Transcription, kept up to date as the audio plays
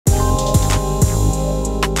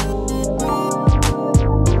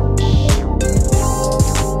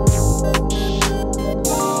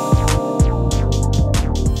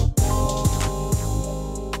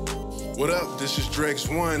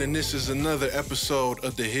Drex One, and this is another episode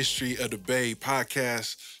of the History of the Bay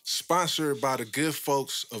podcast, sponsored by the good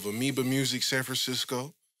folks of Amoeba Music San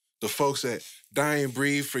Francisco, the folks at Die and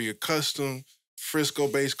Breathe for your custom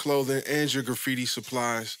Frisco-based clothing and your graffiti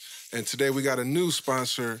supplies. And today we got a new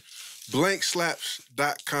sponsor,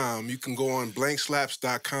 blankslaps.com. You can go on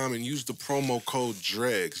blankslaps.com and use the promo code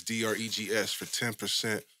DREGS, D-R-E-G-S, for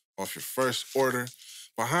 10% off your first order.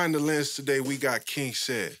 Behind the lens today, we got King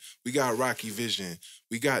Said, we got Rocky Vision,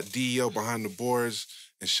 we got DEO behind the boards,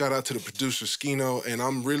 and shout out to the producer Skino. And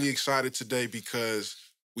I'm really excited today because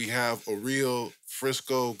we have a real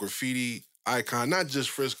Frisco graffiti icon, not just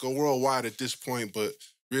Frisco, worldwide at this point, but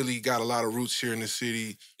really got a lot of roots here in the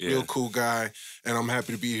city. Yeah. Real cool guy, and I'm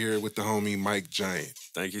happy to be here with the homie Mike Giant.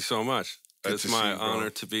 Thank you so much. It's my honor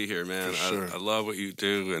to be here, man. I love what you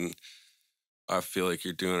do, and I feel like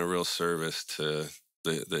you're doing a real service to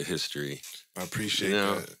the history. I appreciate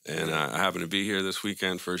that. And I happen to be here this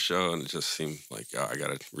weekend for a show, and it just seemed like I got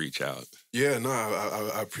to reach out. Yeah, no,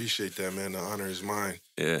 I appreciate that, man. The honor is mine.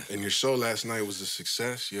 Yeah. And your show last night was a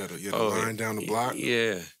success. You had a line down the block.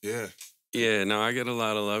 Yeah. Yeah. Yeah, no, I get a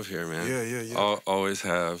lot of love here, man. Yeah. Always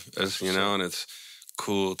have. As you know, and it's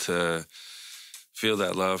cool to feel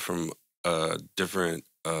that love from different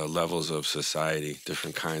levels of society,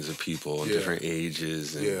 different kinds of people, and different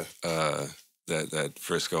ages, and that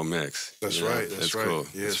Frisco mix. That's right. That's right. Cool.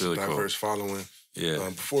 Yeah, it's really a diverse following. Yeah.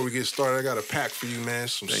 Before we get started, I got a pack for you, man.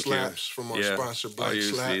 Some slaps from our sponsor, Black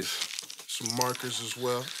Slaps. These. Some markers as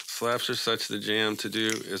well. Slaps are such the jam to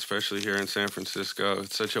do, especially here in San Francisco.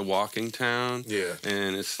 It's such a walking town. Yeah.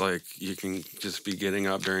 And it's like you can just be getting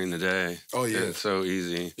up during the day. Oh, yeah. And it's so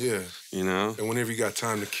easy. Yeah. You know? And whenever you got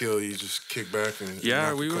time to kill, you just kick back and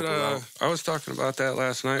yeah, we would. I was talking about that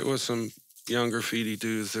last night with some young graffiti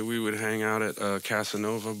dudes that we would hang out at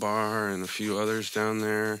Casanova Bar and a few others down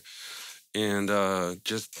there and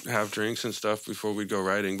just have drinks and stuff before we'd go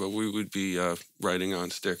writing. But we would be writing on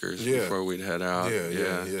stickers before we'd head out.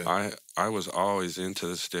 Yeah. I was always into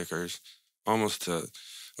the stickers, almost to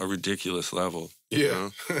a ridiculous level. Yeah.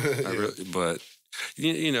 But,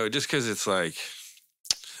 you know, just because it's like,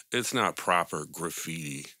 it's not proper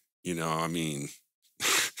graffiti, you know, I mean...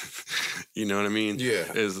 You know what I mean? Yeah.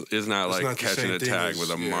 It's not like not catching a tag with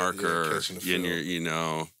a marker and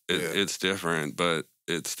it's different, but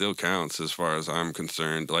it still counts as far as I'm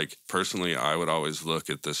concerned. Like, personally, I would always look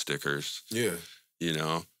at the stickers. Yeah. You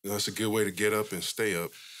know? That's a good way to get up and stay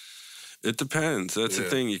up. It depends. That's the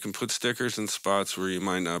thing. You can put stickers in spots where you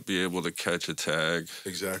might not be able to catch a tag.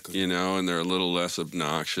 Exactly. You know, and they're a little less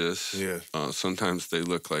obnoxious. Yeah. Sometimes they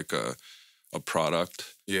look like a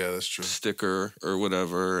product. Yeah, that's true. Sticker or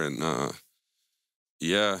whatever, and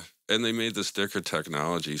and they made the sticker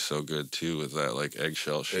technology so good too with that like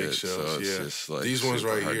eggshell shit. Eggshells, so it's just like these ones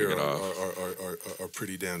right here are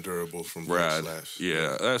pretty damn durable from Rad. Slaps.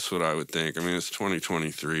 Yeah, that's what I would think. I mean, it's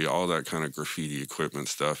 2023. All that kind of graffiti equipment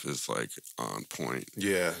stuff is like on point.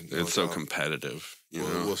 Yeah, it's so competitive. You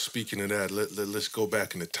know? Well, speaking of that, let's go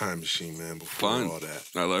back in the time machine, man. Before all that,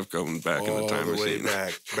 I love going back in the time machine. All the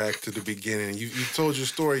way back to the beginning. You told your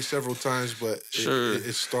story several times, but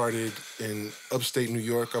it started in upstate New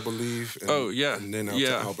York, I believe. And, and then out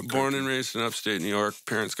to Albuquerque. Born and raised in upstate New York.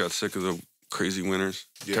 Parents got sick of the crazy winters.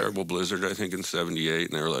 Terrible blizzard, I think, in '78,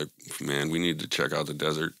 and they were like, "Man, we need to check out the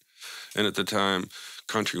desert." And at the time,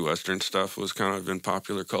 country western stuff was kind of in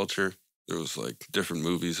popular culture. There was like different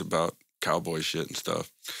movies about cowboy shit and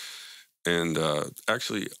stuff. And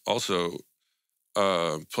actually also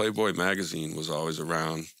Playboy magazine was always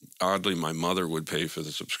around. Oddly, my mother would pay for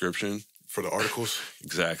the subscription. For the articles?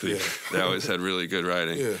 Exactly. Yeah. They always had really good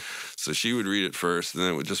writing. Yeah. So she would read it first, and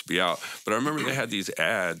then it would just be out. But I remember they had these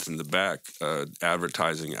ads in the back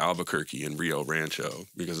advertising Albuquerque and Rio Rancho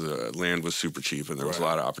because the land was super cheap and there was a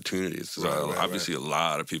lot of opportunities. So obviously a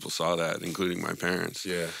lot of people saw that, including my parents.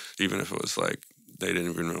 Yeah. Even if it was like, they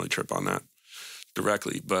didn't even really trip on that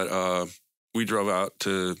directly. But we drove out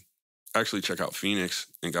to actually check out Phoenix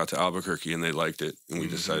and got to Albuquerque, and they liked it. And we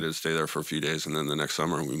decided to stay there for a few days, and then the next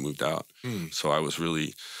summer we moved out. So I was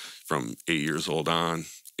really, from 8 years old on,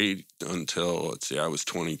 8 until, let's see, I was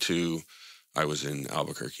 22, I was in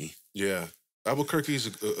Albuquerque. Yeah. Albuquerque is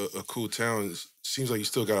a cool town. It seems like you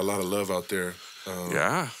still got a lot of love out there.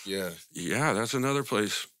 Yeah, that's another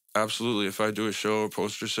place. Absolutely. If I do a show or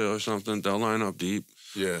poster sale or something, they'll line up deep.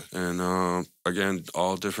 Yeah. And again,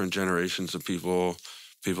 all different generations of people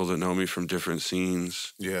that know me from different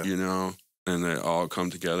scenes. Yeah. You know, and they all come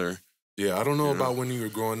together. Yeah, I don't know about when you were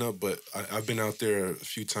growing up, but I've been out there a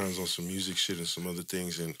few times on some music shit and some other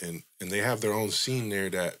things, and they have their own scene there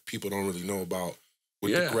that people don't really know about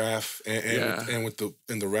with the graph and with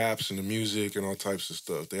the raps and the music and all types of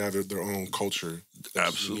stuff. They have their own culture.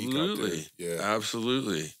 Absolutely. Yeah.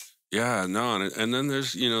 Absolutely. Yeah, no, and then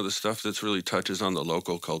there's, the stuff that's really touches on the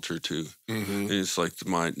local culture, too. Mm-hmm. It's like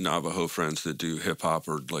my Navajo friends that do hip-hop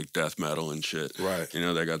or, like, death metal and shit. Right.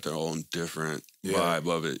 They got their own different vibe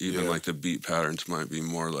of it. Even, like, the beat patterns might be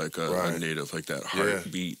more like a native, like that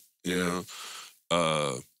heartbeat, you know?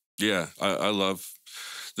 I love...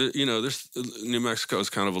 there's New Mexico is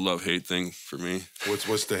kind of a love-hate thing for me.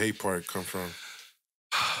 What's the hate part come from?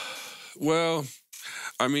 Well...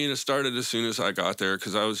 I mean, it started as soon as I got there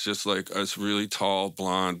because I was just like a really tall,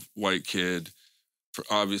 blonde, white kid,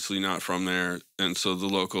 obviously not from there. And so the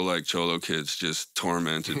local, like, Cholo kids just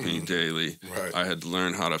tormented me daily. Right. I had to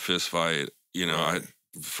learn how to fist fight.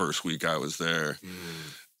 First week I was there.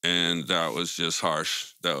 And that was just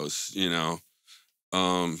harsh. That was,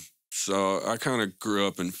 so I kind of grew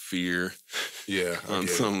up in fear. Yeah. On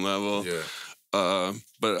some level. Yeah.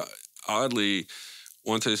 But oddly...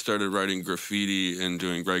 Once I started writing graffiti and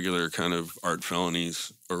doing regular kind of art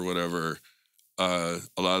felonies or whatever, a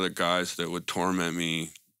lot of the guys that would torment me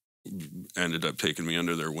ended up taking me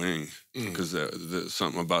under their wing because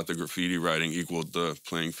something about the graffiti writing equaled the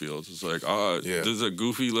playing field. It's like, this is a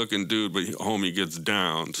goofy-looking dude, but homie gets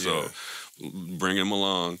down, so bring him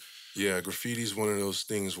along. Yeah, graffiti's one of those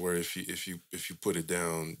things where if you put it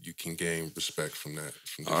down, you can gain respect from that.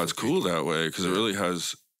 It's cool that way because it really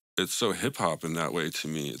has... It's so hip-hop in that way to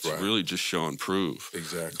me. It's really just show and prove.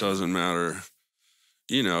 Exactly. It doesn't matter,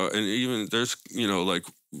 and even there's, like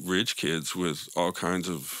rich kids with all kinds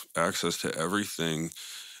of access to everything,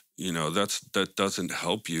 that doesn't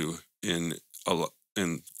help you in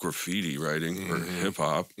graffiti writing or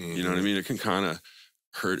hip-hop. You know what I mean? It can kind of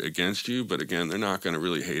hurt against you, but again, they're not going to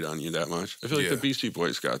really hate on you that much. I feel like the Beastie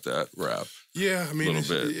Boys got that rap. Yeah, I mean, a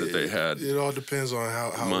little bit that they had. It all depends on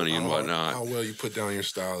how money and whatnot, how well you put down your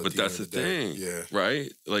style. But that's the thing,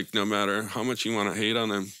 right? Like, no matter how much you want to hate on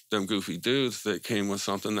them goofy dudes, that came with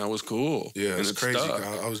something that was cool. Yeah, it's crazy.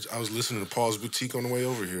 I was listening to Paul's Boutique on the way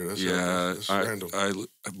over here. That's random. I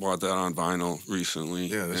bought that on vinyl recently.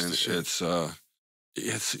 Yeah, that's the shit.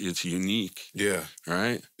 It's unique. Yeah.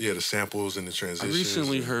 Right? Yeah, the samples and the transitions. I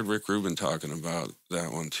recently heard Rick Rubin talking about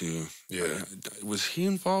that one, too. Yeah. Was he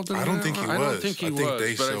involved in that? I don't think he was. I don't think he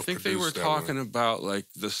was, but I think they were talking one. about, like,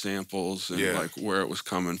 the samples and, like, where it was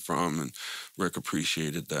coming from, and Rick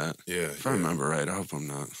appreciated that. Yeah. If I remember right. I hope I'm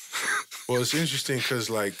not. Well, it's interesting because,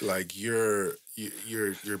 like your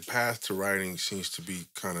path to writing seems to be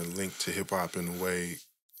kind of linked to hip-hop in a way,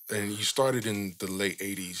 and you started in the late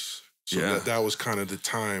 80s. So that was kind of the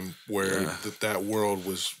time where that world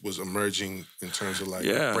was emerging in terms of like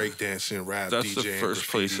breakdancing, rap, That's DJing, the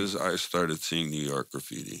first graffiti. places I started seeing New York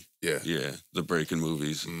graffiti. Yeah. Yeah, the breaking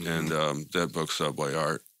movies and that book Subway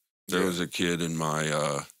Art. There was a kid in my,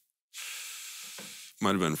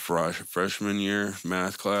 might have been freshman year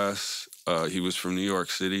math class. He was from New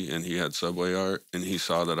York City and he had Subway Art and he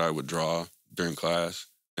saw that I would draw during class.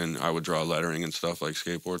 And I would draw lettering and stuff, like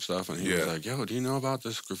skateboard stuff. And he was like, yo, do you know about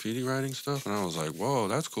this graffiti writing stuff? And I was like, whoa,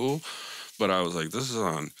 that's cool. But I was like, this is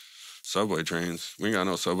on subway trains. We ain't got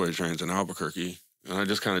no subway trains in Albuquerque. And I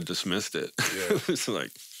just kind of dismissed it. Yeah. It's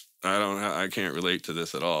like, I can't relate to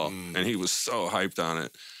this at all. And he was so hyped on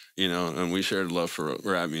it, and we shared love for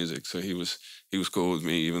rap music. So he was cool with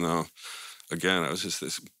me, even though, again, I was just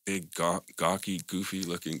this big, gawky,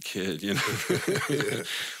 goofy-looking kid,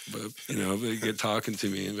 But, they'd get talking to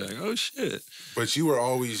me and be like, oh, shit. But you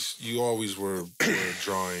always were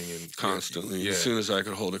drawing and... Constantly, as soon as I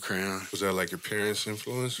could hold a crayon. Was that like your parents'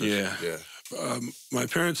 influence? Yeah. My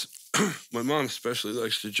parents, my mom especially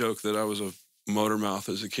likes to joke that I was a motor mouth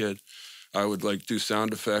as a kid. I would, like, do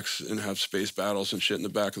sound effects and have space battles and shit in the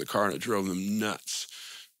back of the car, and it drove them nuts.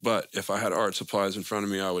 But if I had art supplies in front of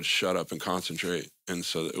me, I would shut up and concentrate. And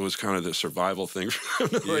so it was kind of the survival thing for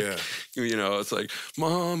them. It's like,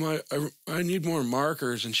 Mom, I need more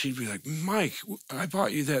markers. And she'd be like, Mike, I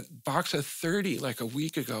bought you that box of 30 like a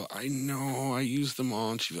week ago. I know, I used them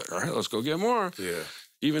all. And she'd be like, all right, let's go get more. Yeah.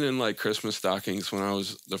 Even in, like, Christmas stockings, when I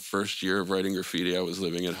was the first year of writing graffiti, I was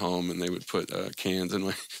living at home, and they would put cans in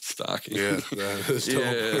my stocking. Yeah, that's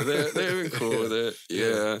dope. They've been cool with it.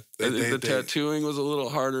 Yeah. The tattooing was a little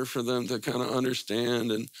harder for them to kind of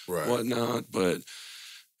understand and whatnot, but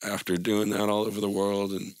after doing that all over the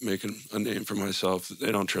world and making a name for myself,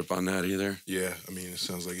 they don't trip on that either. Yeah, I mean, it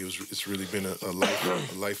sounds like it's really been a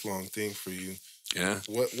lifelong thing for you. Yeah.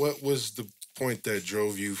 What was the point that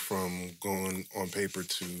drove you from going on paper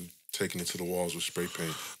to taking it to the walls with spray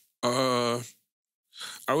paint?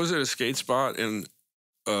 I was at a skate spot and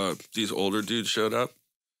these older dudes showed up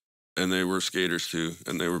And they were skaters too,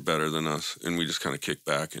 and they were better than us. And we just kind of kicked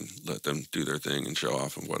back and let them do their thing and show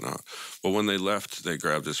off and whatnot. But when they left, they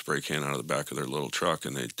grabbed a spray can out of the back of their little truck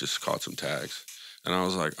and they just caught some tags. And I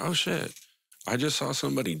was like, oh shit, I just saw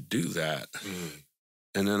somebody do that. Mm.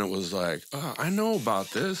 And then it was like, oh, I know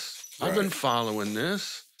about this. Right. I've been following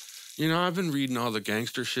this. You know, I've been reading all the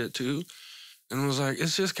gangster shit too. And I was like,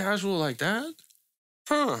 it's just casual like that?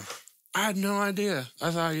 Huh. I had no idea.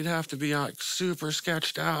 I thought you'd have to be like super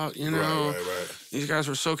sketched out, you know. Right. These guys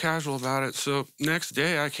were so casual about it. So next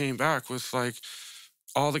day I came back with like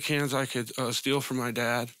all the cans I could steal from my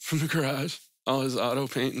dad from the garage, all his auto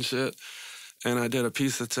paint and shit. And I did a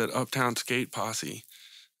piece that said Uptown Skate Posse.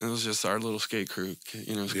 And it was just our little skate crew,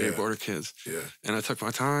 you know, skateboarder kids. Yeah. And I took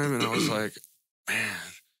my time and I was like, man,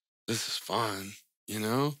 this is fun, you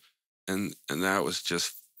know? And that was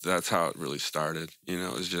just, that's how it really started. You know,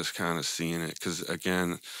 it was just kind of seeing it. Because,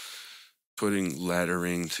 again, putting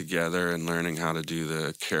lettering together and learning how to do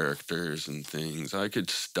the characters and things. I could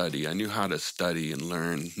study. I knew how to study and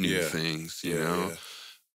learn new things, you know?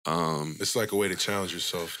 Yeah. It's like a way to challenge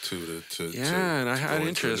yourself, too. And I had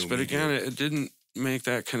interest. But, again, it didn't make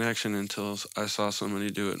that connection until I saw somebody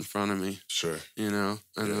do it in front of me. Sure. You know?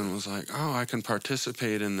 And then was like, oh, I can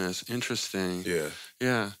participate in this. Interesting. Yeah.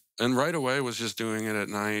 Yeah. And right away was just doing it at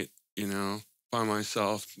night, you know, by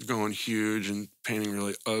myself, going huge and painting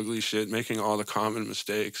really ugly shit, making all the common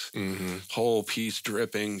mistakes, whole piece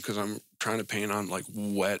dripping because I'm trying to paint on like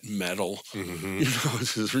wet metal. You know,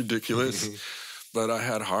 it's just ridiculous. But I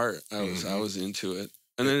had heart. I was into it.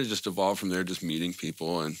 And then it just evolved from there, just meeting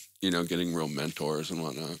people and, you know, getting real mentors and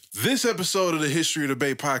whatnot. This episode of the History of the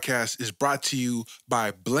Bay podcast is brought to you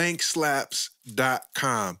by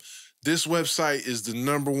blankslaps.com. This website is the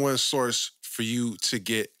 #1 source for you to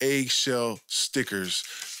get eggshell stickers.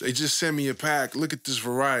 They just send me a pack. Look at this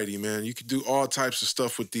variety, man. You can do all types of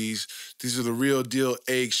stuff with these. These are the real deal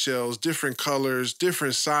eggshells, different colors,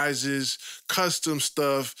 different sizes, custom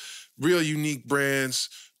stuff, real unique brands.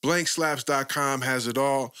 Blankslaps.com has it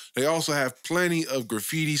all. They also have plenty of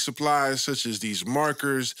graffiti supplies, such as these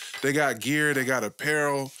markers. They got gear, they got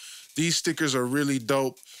apparel. These stickers are really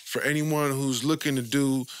dope for anyone who's looking to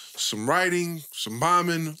do some writing, some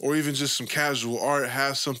bombing, or even just some casual art,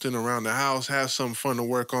 have something around the house, have something fun to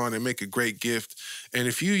work on, and make a great gift. And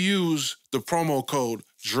if you use the promo code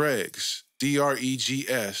DREGS,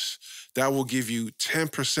 DREGS, that will give you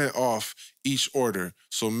 10% off each order.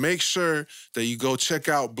 So make sure that you go check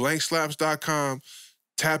out blankslaps.com,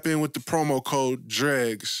 tap in with the promo code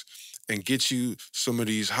DREGS, and get you some of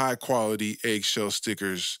these high-quality eggshell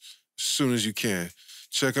stickers as soon as you can.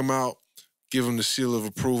 Check them out, give them the seal of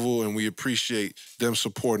approval, and we appreciate them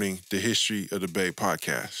supporting the History of the Bay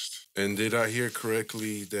podcast. And did I hear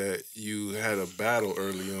correctly that you had a battle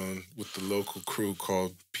early on with the local crew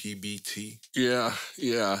called PBT? Yeah.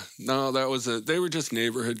 No, that was they were just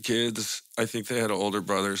neighborhood kids. I think they had older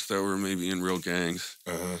brothers that were maybe in real gangs.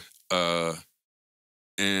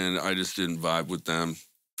 And I just didn't vibe with them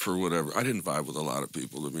for whatever. I didn't vibe with a lot of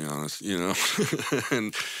people, to be honest, you know?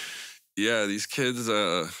 And yeah, these kids,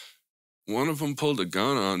 one of them pulled a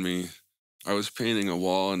gun on me. I was painting a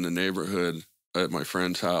wall in the neighborhood at my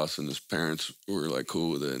friend's house, and his parents were like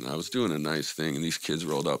cool with it, and I was doing a nice thing, and these kids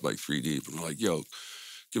rolled up like 3 deep and were like, yo,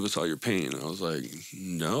 give us all your paint. And I was like,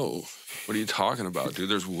 no, what are you talking about, dude?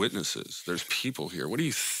 There's witnesses. There's people here. What are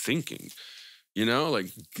you thinking? You know, like,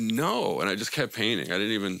 no. And I just kept painting. I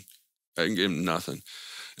didn't give him nothing.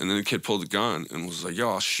 And then the kid pulled the gun and was like,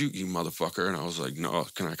 yo, I'll shoot you, motherfucker. And I was like, no,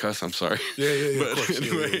 can I cuss? I'm sorry. Yeah, but of course.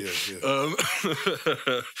 Anyway,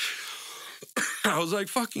 I was like,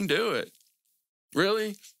 fucking do it.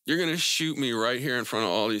 Really? You're going to shoot me right here in front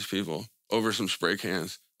of all these people over some spray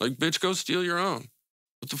cans? Like, bitch, go steal your own.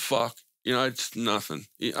 What the fuck? You know, it's nothing.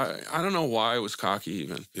 I don't know why I was cocky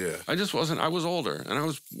even. Yeah. I just wasn't. I was older, and I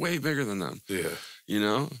was way bigger than them. Yeah. You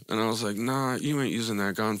know? And I was like, nah, you ain't using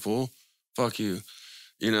that gun, fool. Fuck you.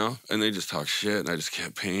 You know? And they just talked shit, and I just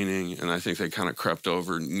kept painting, and I think they kind of crept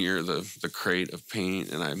over near the crate of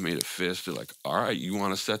paint, and I made a fist. They're like, all right, you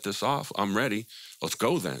want to set this off? I'm ready. Let's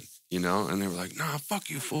go then. You know? And they were like, nah,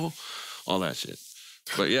 fuck you, fool. All that shit.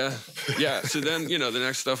 But yeah. So then, you know, the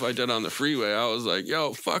next stuff I did on the freeway, I was like,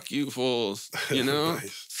 yo, fuck you, fools. You know?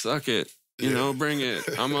 Nice. Suck it. You know, bring it.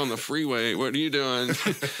 I'm on the freeway. What are you doing?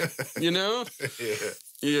 You know?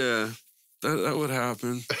 Yeah. That would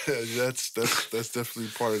happen. That's definitely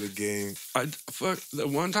part of the game. The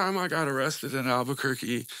one time I got arrested in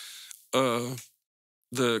Albuquerque,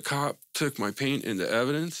 the cop took my paint into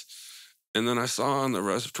evidence. And then I saw on the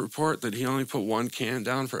arrest report that he only put 1 can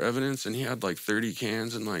down for evidence, and he had like 30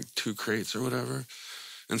 cans in like 2 crates or whatever.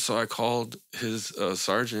 And so I called his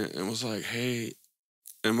sergeant and was like, hey,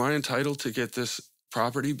 am I entitled to get this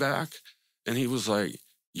property back? And he was like,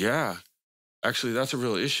 yeah, actually, that's a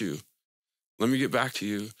real issue. Let me get back to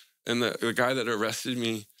you. And the guy that arrested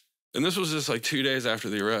me, and this was just like 2 days after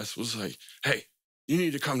the arrest, was like, hey, you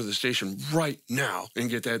need to come to the station right now and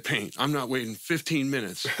get that paint. I'm not waiting 15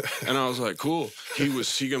 minutes. And I was like, cool. He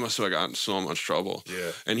must have gotten in so much trouble.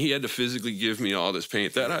 Yeah. And he had to physically give me all this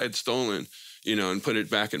paint that I had stolen, you know, and put it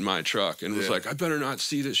back in my truck. And was like, I better not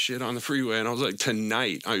see this shit on the freeway. And I was like,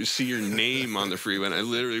 tonight, I see your name on the freeway. And I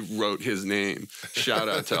literally wrote his name. Shout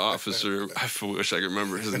out to officer. I wish I could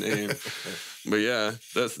remember his name. But yeah,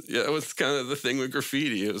 that was kind of the thing with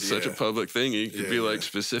graffiti. It was such a public thing. You could be like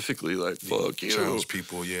specifically like, fuck you. Challenge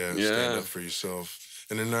people, stand up for yourself.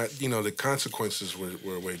 And they're not, you know, the consequences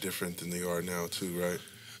were way different than they are now too, right?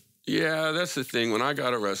 Yeah, that's the thing. When I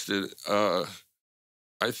got arrested,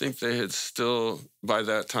 I think they had still, by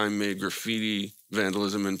that time, made graffiti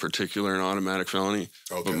vandalism in particular an automatic felony.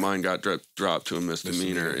 Okay. But mine got dropped to a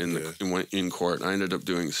misdemeanor in court. I ended up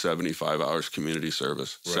doing 75 hours community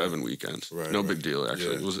service, 7 weekends. Right, no big deal,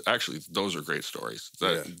 actually. It was actually, those are great stories.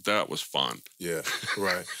 That was fun. Yeah,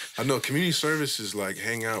 right. I know community service is like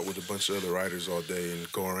hang out with a bunch of other writers all day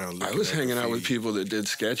and go around looking I was hanging out with people that did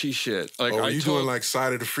sketchy shit. Like, were you doing like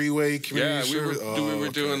side of the freeway community service? We were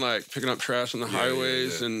doing like picking up trash on the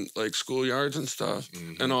highways and like schoolyards and stuff.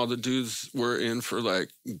 Mm-hmm. And all the dudes were in for like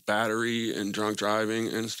battery and drunk driving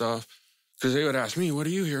and stuff. Because they would ask me, what are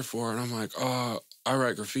you here for? And I'm like, I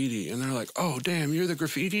write graffiti. And they're like, oh, damn, you're the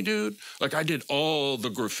graffiti dude? Like, I did all the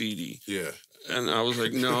graffiti. Yeah. And I was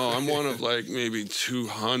like, no, I'm one of like maybe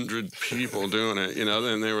 200 people doing it, you know?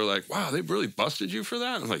 Then they were like, wow, they really busted you for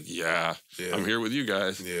that? I'm like, yeah, I'm here with you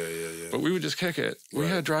guys. Yeah. But we would just kick it. We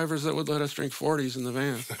had drivers that would let us drink 40s in the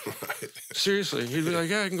van. Seriously. He'd be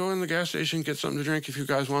like, yeah, I can go in the gas station, get something to drink if you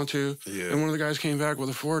guys want to. Yeah. And one of the guys came back with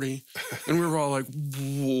a 40. And we were all like,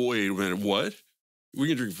 wait a minute, what? We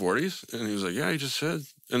can drink 40s? And he was like, yeah, he just said.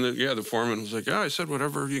 And the foreman was like, yeah, I said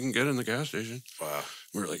whatever you can get in the gas station. Wow.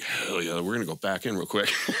 We were like, hell yeah, we're going to go back in real quick.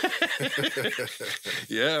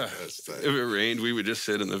 Yeah. If it rained, we would just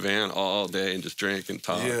sit in the van all day and just drink and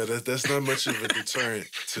talk. Yeah, that's not much of a deterrent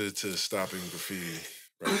to stopping graffiti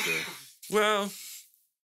right there. Well,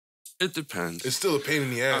 it depends. It's still a pain in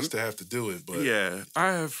the ass to have to do it, but... Yeah,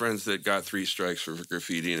 I have friends that got 3 strikes for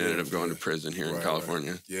graffiti and ended up going to prison here in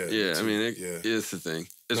California. Right. Yeah, I mean, it's the thing.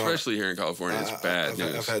 Especially here in California, it's bad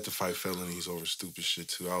news. I've had to fight felonies over stupid shit,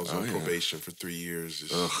 too. I was on probation for 3 years.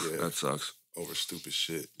 That sucks. Over stupid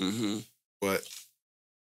shit. Mm-hmm. But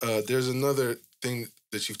there's another thing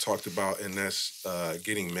that you've talked about, and that's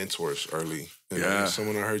getting mentors early. And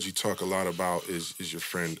someone I heard you talk a lot about is your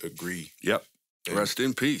friend Agree. Yep. And rest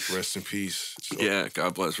in peace. Rest in peace. So,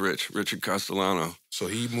 God bless Richard Castellano. So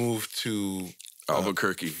he moved to...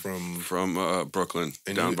 Albuquerque from Brooklyn,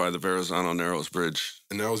 down by the Verrazano Narrows Bridge.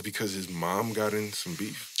 And that was because his mom got in some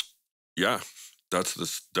beef? Yeah,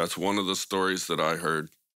 that's one of the stories that I heard,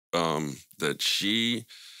 that she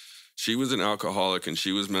was an alcoholic and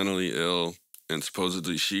she was mentally ill, and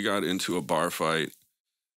supposedly she got into a bar fight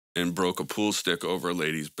and broke a pool stick over a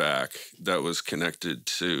lady's back that was connected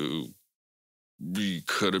to,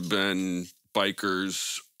 could have been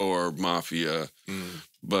bikers or mafia,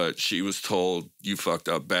 but she was told, you fucked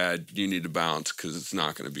up bad, you need to bounce because it's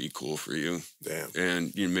not going to be cool for you. Damn.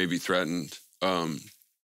 And you may be threatened. My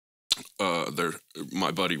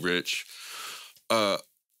buddy Rich.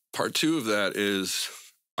 Part 2 of that is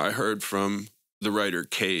I heard from the writer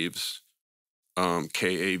Caves,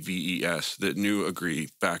 Kaves, that knew Agree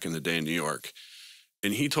back in the day in New York.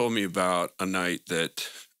 And he told me about a night that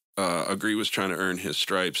Agree was trying to earn his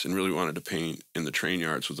stripes and really wanted to paint in the train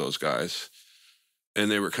yards with those guys. And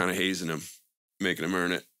they were kind of hazing him, making him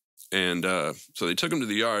earn it. And so they took him to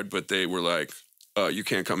the yard, but they were like, you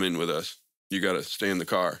can't come in with us. You got to stay in the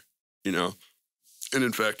car, you know? And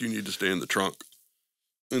in fact, you need to stay in the trunk.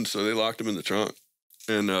 And so they locked him in the trunk.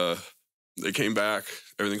 And they came back.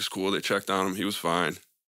 Everything's cool. They checked on him. He was fine.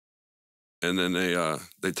 And then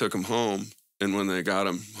they took him home. And when they got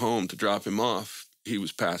him home to drop him off, he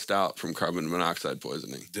was passed out from carbon monoxide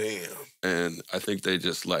poisoning. Damn. And I think they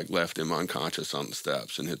just like left him unconscious on the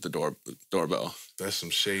steps and hit the doorbell. That's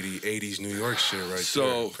some shady 80s New York shit right there.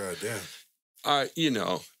 So, God damn.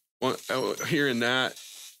 Hearing that,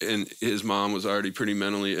 and his mom was already pretty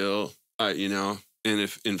mentally ill, and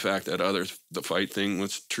if in fact the fight thing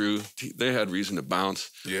was true, they had reason to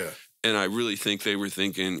bounce. Yeah. And I really think they were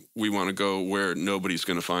thinking, we want to go where nobody's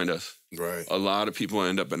going to find us. Right. A lot of people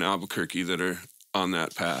end up in Albuquerque that are on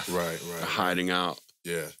that path. Right. Hiding out.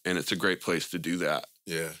 Yeah. And it's a great place to do that.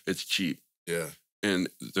 Yeah. It's cheap. Yeah. and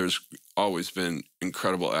there's always been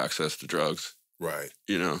incredible access to drugs. Right.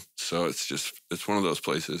 You know, so it's one of those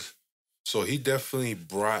places. So he definitely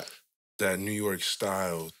brought that New York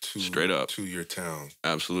style to straight up to your town.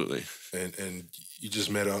 Absolutely. And you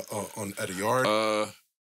just met at a yard?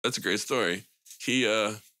 That's a great story.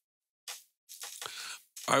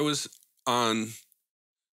 I was on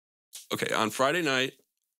Friday night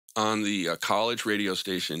on the college radio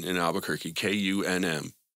station in Albuquerque,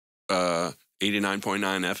 KUNM, 89.9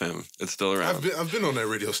 FM. It's still around. I've been on that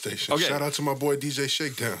radio station. Okay. Shout out to my boy DJ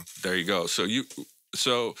Shakedown. There you go.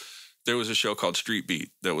 So there was a show called Street Beat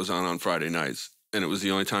that was on Friday nights, and it was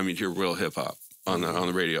the only time you'd hear real hip hop on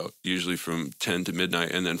the radio. Usually from 10 to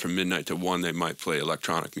midnight, and then from midnight to 1, they might play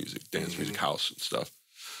electronic music, dance music, house and stuff.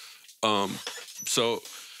 So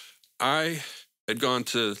I had gone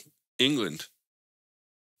to England,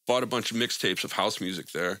 bought a bunch of mixtapes of house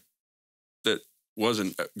music there that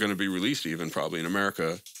wasn't going to be released even probably in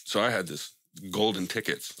America. So I had this golden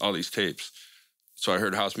tickets, all these tapes. So I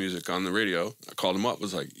heard house music on the radio. I called them up,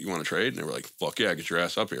 was like, you want to trade? And they were like, fuck yeah, get your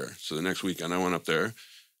ass up here. So the next weekend I went up there,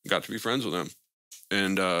 got to be friends with them.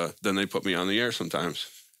 And then they put me on the air sometimes.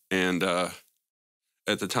 And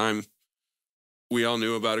at the time, we all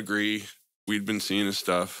knew about Agree. We'd been seeing his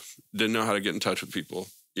stuff. Didn't know how to get in touch with people,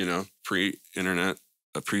 you know, pre-internet,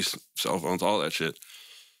 pre-cell phones, all that shit.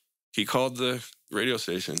 He called the radio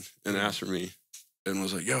station and asked for me and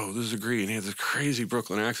was like, yo, this is Agree. And he had this crazy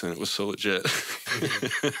Brooklyn accent. It was so legit.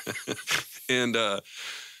 And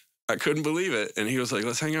I couldn't believe it. And he was like,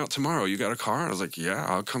 let's hang out tomorrow. You got a car? I was like, yeah,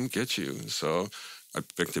 I'll come get you. So I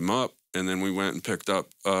picked him up, and then we went and picked up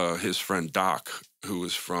his friend Doc, who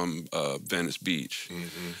was from Venice Beach.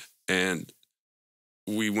 Mm-hmm. And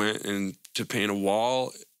we went in to paint a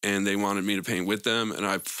wall, and they wanted me to paint with them, and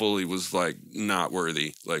I fully was like, not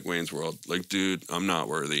worthy, like Wayne's World. Like, dude, I'm not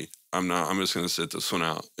worthy. I'm just going to sit this one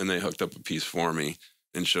out. And they hooked up a piece for me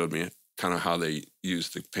and showed me kind of how they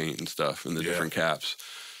used the paint and stuff and the different caps,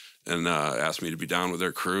 and asked me to be down with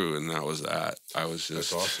their crew, and that was that. I was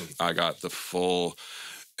just... That's awesome. I got the full...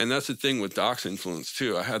 And that's the thing with Doc's influence,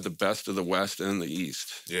 too. I had the best of the West and the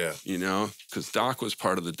East. Yeah. You know? Because Doc was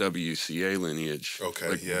part of the WCA lineage. Okay,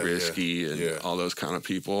 like Risky and all those kind of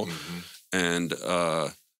people. Mm-hmm. And,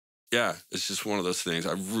 it's just one of those things.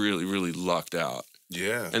 I really, really lucked out.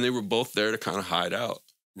 Yeah. And they were both there to kind of hide out.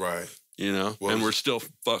 Right. You know? And we're still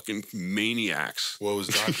fucking maniacs. What was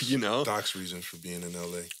Doc's, Doc's reason for being in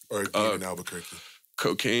L.A. or being in Albuquerque?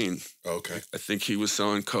 Cocaine. Okay. I think he was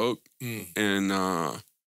selling coke, and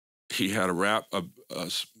he had a rap.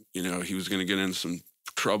 He was going to get in some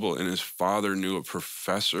trouble, and his father knew a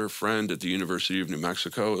professor friend at the University of New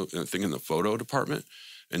Mexico, I think in the photo department,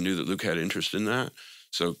 and knew that Luke had interest in that.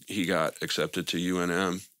 So he got accepted to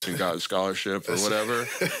UNM and got a scholarship or whatever,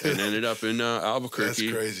 and ended up in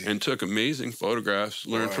Albuquerque and took amazing photographs,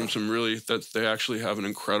 learned from some that they actually have an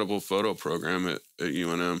incredible photo program at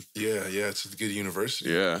UNM. Yeah, it's a good university.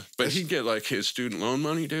 Yeah, but he'd get like his student loan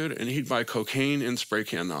money, dude, and he'd buy cocaine and spray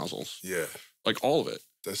can nozzles. Yeah. Like all of it.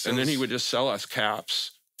 And then he would just sell us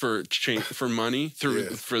caps for money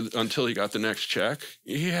until he got the next check.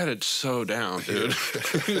 He had it so down, dude.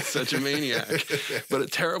 He was such a maniac, but a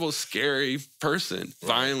terrible, scary person,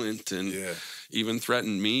 violent, and even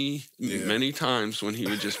threatened me many times when he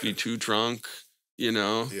would just be too drunk. You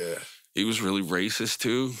know, he was really racist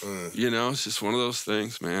too. It's just one of those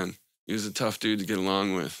things, man. He was a tough dude to get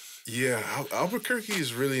along with. Yeah, Albuquerque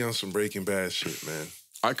is really on some Breaking Bad shit, man.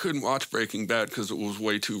 I couldn't watch Breaking Bad because it was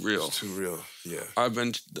way too real. It's too real, yeah. I've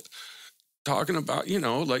been talking about,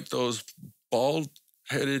 like those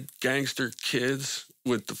bald-headed gangster kids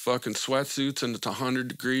with the fucking sweatsuits and it's 100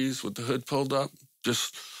 degrees with the hood pulled up,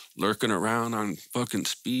 just lurking around on fucking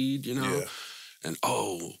speed, Yeah. And,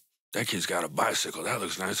 that kid's got a bicycle. That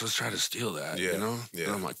looks nice. Let's try to steal that, Yeah. And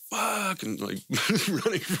I'm like, fuck, and like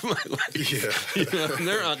running for my life. Yeah. And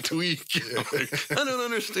they're on tweak. Yeah. Like, I don't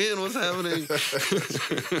understand what's happening.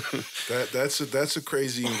 That's a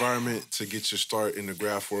crazy environment to get your start in the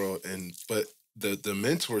graph world. But the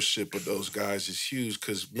mentorship of those guys is huge,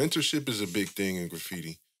 because mentorship is a big thing in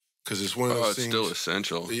graffiti. Because it's one of those things. It's still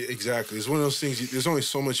essential. Exactly. It's one of those things. There's only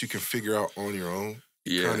so much you can figure out on your own.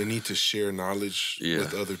 You kind of need to share knowledge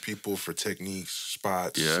with other people for techniques,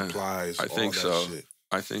 spots, supplies, all that shit.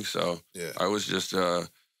 I think so. Yeah. I was just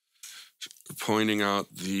pointing out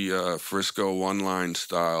the Frisco one-line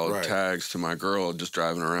style tags to my girl just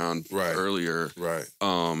driving around earlier. Right.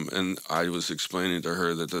 And I was explaining to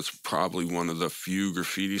her that that's probably one of the few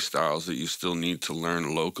graffiti styles that you still need to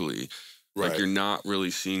learn locally. Like, you're not really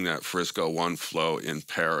seeing that Frisco One flow in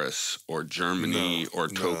Paris or Germany or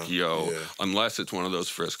Tokyo, unless it's one of those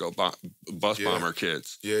Frisco bus bomber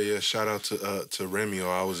kids. Yeah. Shout out to Remio.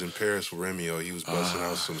 I was in Paris with Remio. He was busting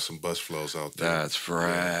out some bus flows out there. That's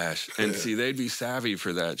fresh. And see, they'd be savvy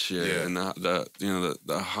for that shit. Yeah. And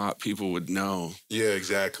the hot people would know. Yeah,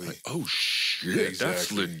 exactly. Like, oh shit,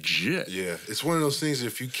 that's legit. Yeah, it's one of those things.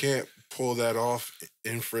 If you can't pull that off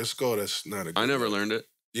in Frisco, that's not a good I never thing. learned it.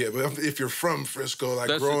 Yeah, but if you're from Frisco, like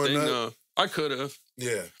That's growing the thing, up. though. I could have.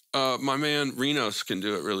 Yeah. My man Renos can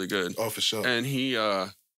do it really good. Oh, for sure. And he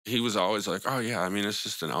was always like, oh, yeah, I mean, it's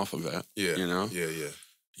just an alphabet. Yeah. You know? Yeah.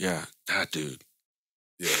 Yeah, that dude.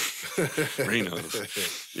 Yeah.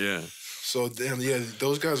 Renos. Yeah. So, damn,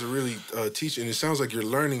 those guys are really teaching. It sounds like you're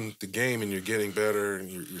learning the game and you're getting better and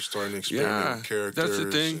you're starting to experiment with characters. That's the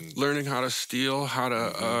thing. Learning how to steal, how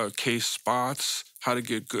to case spots, how to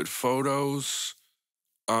get good photos.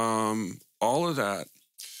 All of that.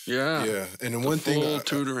 Yeah. Yeah. And then one thing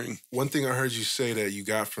tutoring. One thing I heard you say that you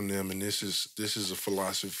got from them, and this is a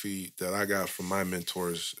philosophy that I got from my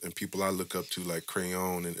mentors and people I look up to, like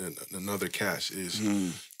Crayon and other cats, is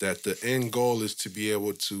that the end goal is to be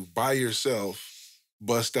able to, by yourself,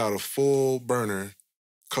 bust out a full burner,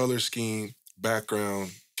 color scheme,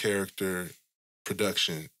 background, character,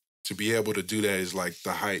 production. To be able to do that is like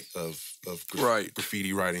the height of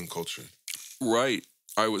graffiti writing culture. Right.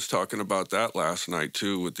 I was talking about that last night,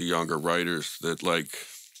 too, with the younger writers, that, like,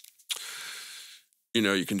 you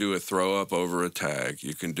know, you can do a throw-up over a tag.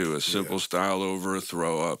 You can do a simple style over a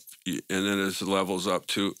throw-up. And then it levels up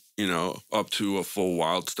to, up to a full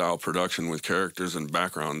wild style production with characters and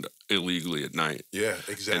background illegally at night. Yeah,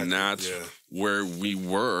 exactly. And that's where we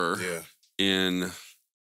were in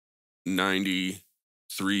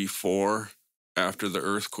 93, 4, after the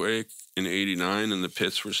earthquake in 89, and the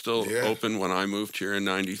pits were still open when I moved here in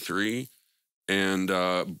 93. And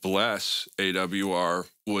Bless, AWR,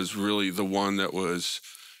 was really the one that was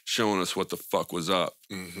showing us what the fuck was up.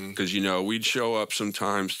 Because, we'd show up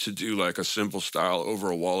sometimes to do like a simple style over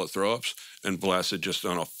a wall at throw-ups, and Bless had just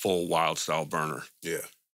done a full wild style burner. Yeah.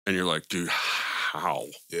 And you're like, dude, how?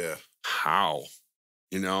 Yeah. How?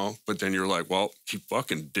 But then you're like, well, he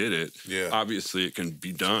fucking did it. Yeah. Obviously, it can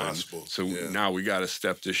be done. It's possible. So now we got to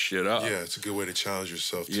step this shit up. Yeah, it's a good way to challenge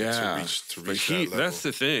yourself to reach that level. That's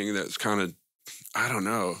the thing that's kind of, I don't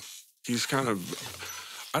know. He's kind of,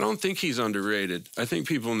 I don't think he's underrated. I think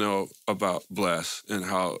people know about Bless and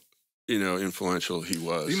how, influential he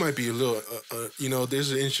was. He might be a little,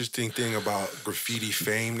 there's an interesting thing about graffiti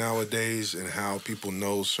fame nowadays and how people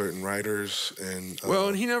know certain writers. And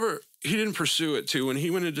and he didn't pursue it, too. When he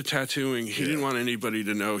went into tattooing, he didn't want anybody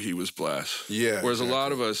to know he was Bless. Yeah. Whereas a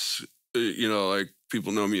lot of us, like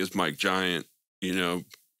people know me as Mike Giant,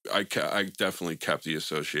 I definitely kept the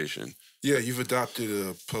association. Yeah, you've adopted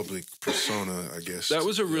a public persona, I guess. That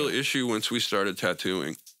was a real issue once we started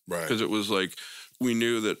tattooing. Right. Because it was like, we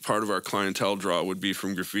knew that part of our clientele draw would be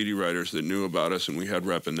from graffiti writers that knew about us, and we had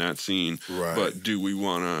rep in that scene. Right. But do we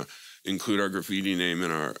want to include our graffiti name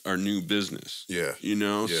in our new business? Yeah.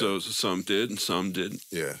 So some did and some didn't.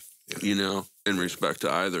 Yeah. In respect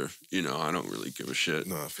to either, I don't really give a shit.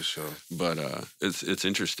 No, for sure. But it's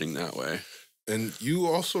interesting that way. And you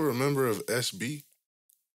also remember of SB?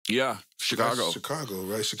 Yeah, Chicago. That's Chicago,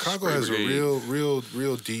 right? Chicago has a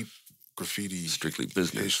real deep graffiti strictly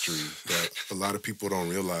business history that a lot of people don't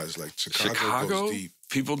realize. Like Chicago goes deep.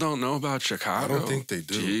 People don't know about Chicago. I don't think they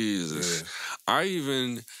do. Jesus. Yeah. I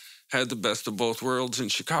even had the best of both worlds in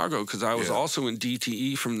Chicago because I was also in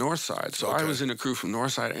DTE from Northside. So I was in a crew from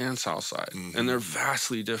Northside and Southside. And they're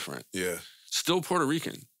vastly different. Yeah. Still Puerto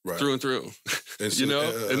Rican. Right. Through and through, and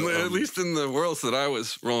so, at least in the worlds that I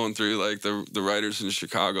was rolling through, like the writers in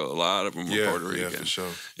Chicago, a lot of them were Puerto Rican. Yeah, for sure.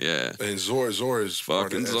 Yeah. And Zor is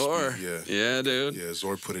fucking Zor. Yeah, dude. Yeah,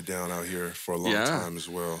 Zor put it down out here for a long time as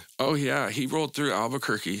well. Oh, yeah. He rolled through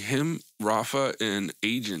Albuquerque, him, Rafa, and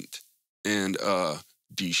Agent, and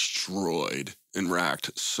destroyed and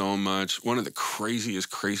racked so much. One of the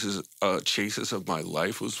craziest chases of my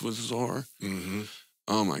life was with Zor. Mm-hmm.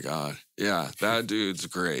 Oh my God. Yeah, that dude's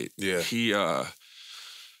great. Yeah. He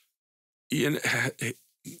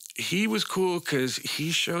was cool because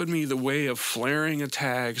he showed me the way of flaring a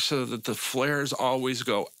tag so that the flares always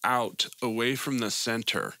go out away from the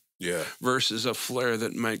center. Yeah. Versus a flare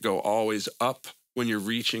that might go always up when you're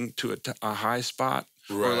reaching to a high spot.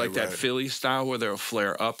 Right, or like that Philly style where they'll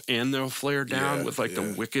flare up and they'll flare down with like the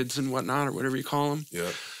wickeds and whatnot or whatever you call them.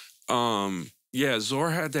 Yeah. Yeah,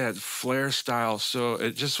 Zor had that flare style, so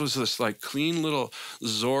it just was this like clean little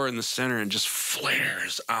Zor in the center and just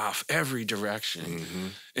flares off every direction. Mm-hmm.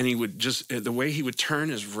 And he would just, the way he would turn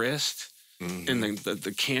his wrist and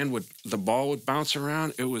the ball would bounce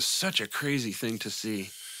around. It was such a crazy thing to see.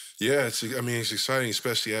 Yeah, it's exciting,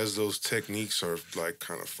 especially as those techniques are like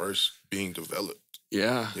kind of first being developed.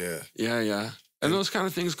 Yeah. And those kind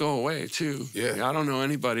of things go away too. Yeah. I don't know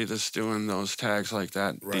anybody that's doing those tags like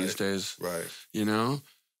that these days. Right. You know?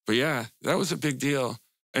 But yeah, that was a big deal.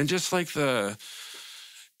 And just like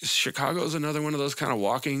Chicago is another one of those kind of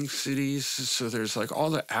walking cities. So there's like all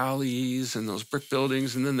the alleys and those brick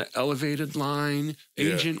buildings, and then the elevated line.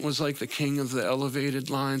 Agent was like the king of the elevated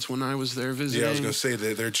lines when I was there visiting. Yeah, I was going to say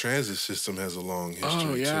that their transit system has a long history.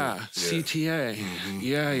 Oh, yeah. Too.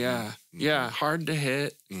 CTA. Yeah, hard to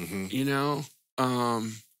hit, you know. I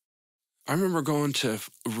remember going to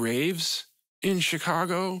raves in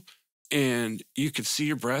Chicago, and you could see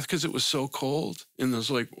your breath because it was so cold in those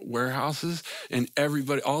like warehouses, and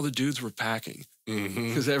all the dudes were packing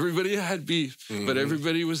because everybody had beef, but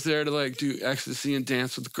everybody was there to like do ecstasy and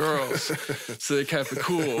dance with the girls, so they kept it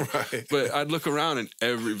cool. Right. But I'd look around and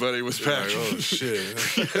everybody was packing. Like, oh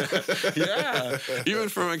shit! Yeah. Even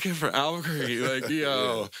from a kid from Albuquerque, like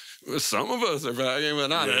some of us are packing, but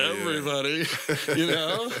not everybody. You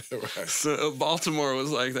know. Right. So Baltimore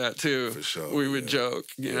was like that too. For sure. We would joke,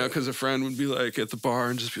 you know, because a friend would be like at the bar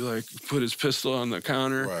and just be like, put his pistol on the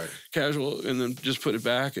counter, casual, and then just put it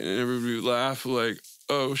back, and everybody would laugh like,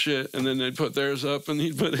 oh shit, and then they'd put theirs up, and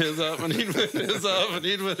he'd put his up, and he'd put his up, and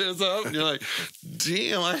he'd put his up, and you're like,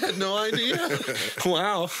 damn, I had no idea.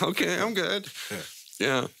 Wow, okay, I'm good.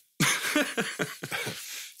 Yeah.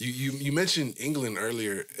 You mentioned England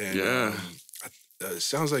earlier, and it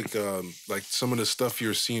sounds like some of the stuff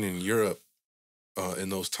you're seeing in Europe in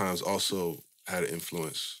those times also had an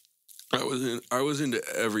influence. I was into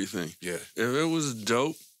everything. Yeah. If it was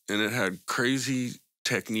dope and it had crazy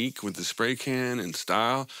technique with the spray can and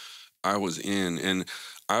style, I was in. And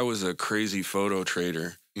I was a crazy photo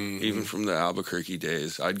trader, even from the Albuquerque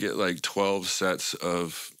days. I'd get like 12 sets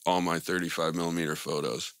of all my 35 millimeter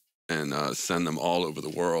photos and send them all over the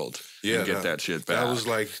world and get that shit back. That was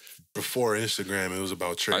like before Instagram. It was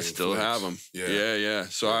about trading. I still have them. Yeah.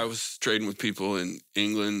 So I was trading with people in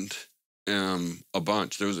England, a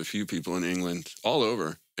bunch. There was a few people in England, all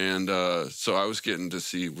over. And so I was getting to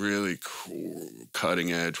see really cool,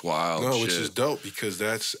 cutting edge, wild shit. Which is dope because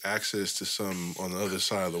that's access to some on the other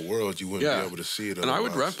side of the world. You wouldn't be able to see it otherwise. And I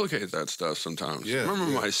would replicate that stuff sometimes. I remember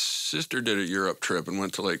my sister did a Europe trip and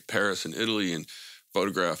went to like Paris and Italy and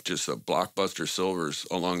photographed just the blockbuster silvers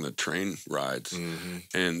along the train rides.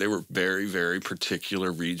 And they were very, very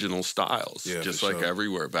particular regional styles, just like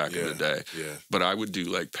everywhere back in the day. But I would do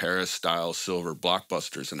like Paris-style silver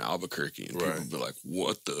blockbusters in Albuquerque, and people would be like,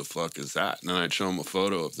 what the fuck is that? And then I'd show them a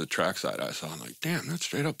photo of the trackside I saw. I'm like, damn, that's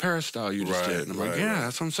straight up Paris style you just did. And I'm like,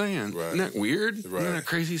 that's what I'm saying. Isn't that weird? Isn't that a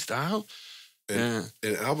crazy style? And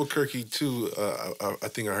in Albuquerque too, I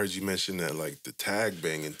think I heard you mention that like the tag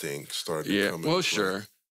banging thing started. Coming well, sure.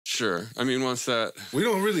 I mean, once that we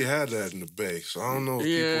don't really have that in the Bay, so I don't know if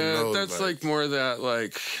people know. That's like more of that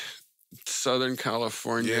like Southern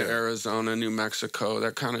California, Arizona, New Mexico,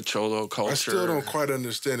 that kind of cholo culture. I still don't quite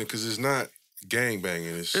understand it because it's not gang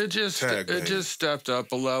banging. It's tag banging. It just stepped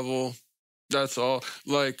up a level. That's all.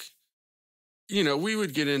 Like, you know, we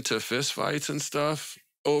would get into fist fights and stuff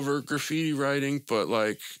over graffiti writing, but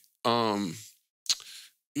like,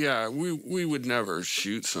 we would never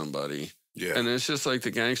shoot somebody. Yeah. And it's just like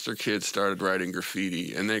the gangster kids started writing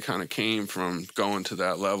graffiti, and they kind of came from going to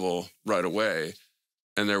that level right away.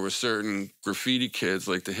 And there were certain graffiti kids,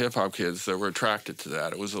 like the hip hop kids, that were attracted to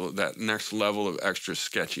that. It was that next level of extra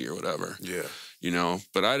sketchy or whatever. Yeah. You know,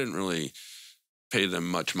 but I didn't really pay them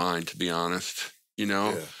much mind, to be honest. You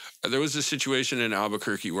know? Yeah. There was a situation in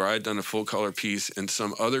Albuquerque where I had done a full color piece, and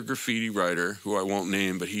some other graffiti writer, who I won't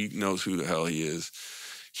name, but he knows who the hell he is,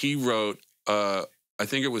 he wrote, I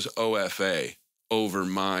think it was OFA, over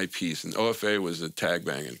my piece. And OFA was the tag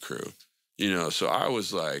banging crew. You know, so I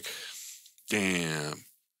was like, damn,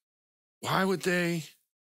 why would they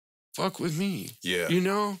fuck with me? Yeah. You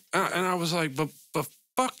know? And I was like, but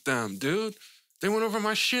fuck them, dude. They went over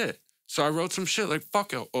my shit. So I wrote some shit like,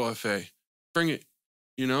 fuck OFA. Bring it.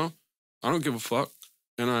 You know, I don't give a fuck.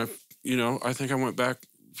 And I think I went back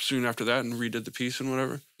soon after that and redid the piece and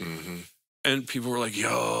whatever. And people were like,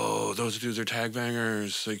 yo, those dudes are tag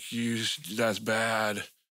bangers. Like, that's bad.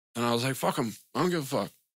 And I was like, fuck them. I don't give a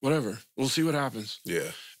fuck. Whatever. We'll see what happens.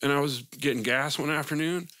 Yeah. And I was getting gas one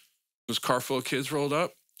afternoon. This car full of kids rolled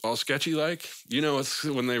up, all sketchy like. You know, it's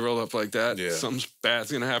when they roll up like that, something bad's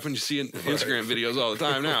going to happen. You see it in Instagram videos all the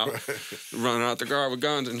time now. Running out the car with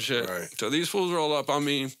guns and shit. So these fools roll up on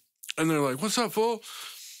me, and they're like, what's up, fool?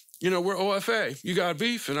 You know, we're OFA. You got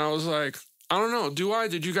beef? And I was like, I don't know. Do I?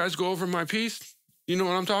 Did you guys go over my piece? You know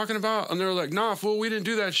what I'm talking about? And they were like, nah, fool, we didn't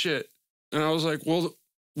do that shit. And I was like, well,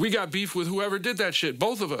 we got beef with whoever did that shit,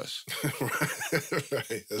 both of us.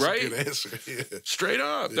 Right. That's right? a good answer. Yeah. Straight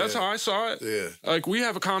up. That's how I saw it. Yeah. Like, we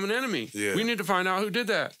have a common enemy. Yeah. We need to find out who did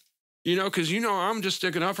that. You know, because, you know, I'm just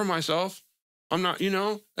sticking up for myself. I'm not, you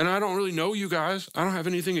know, and I don't really know you guys. I don't have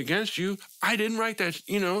anything against you. I didn't write that,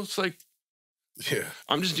 you know, it's like, yeah,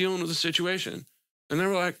 I'm just dealing with the situation. And they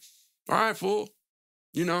were like, all right, fool,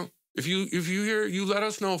 you know, if you hear, you let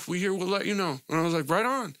us know. If we hear, we'll let you know. And I was like, right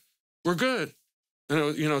on, we're good. And it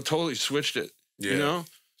was, you know, totally switched it, you know?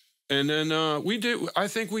 And then I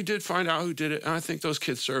think we did find out who did it. And I think those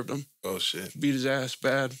kids served him. Oh, shit. Beat his ass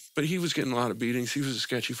bad. But he was getting a lot of beatings. He was a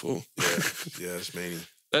sketchy fool. Yeah, that's mean.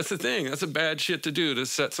 That's the thing. That's a bad shit to do, to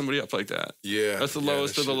set somebody up like that. Yeah. That's the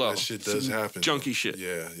lowest of the low. That shit does happen. Junky shit.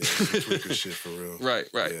 Yeah, some tweaker shit for real. Right.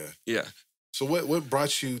 Yeah. So what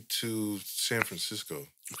brought you to San Francisco?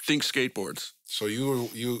 Think Skateboards. So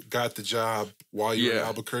you got the job while you were in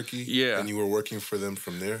Albuquerque? Yeah. And you were working for them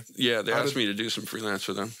from there? Yeah, they asked me to do some freelance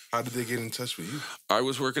for them. How did they get in touch with you? I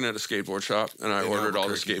was working at a skateboard shop, and I ordered all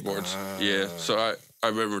the skateboards. Yeah, so I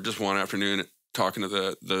remember just one afternoon talking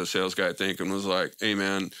to the sales guy, I think, and was like, hey,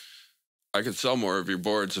 man, I could sell more of your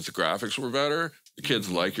boards if the graphics were better. The kids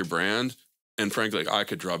like your brand. And frankly, I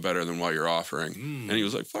could draw better than what you're offering. And he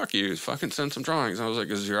was like, fuck you, fucking send some drawings. And I was like,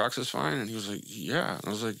 is Xerox is fine? And he was like, yeah. And I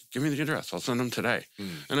was like, give me the address. I'll send them today.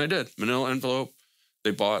 And I did. Manila envelope.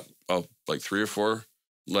 They bought like 3 or 4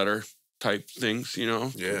 letter type things, you know,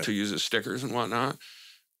 to use as stickers and whatnot.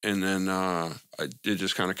 And then it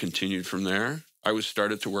just kind of continued from there. I was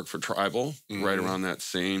started to work for Tribal right around that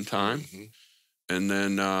same time. And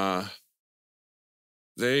then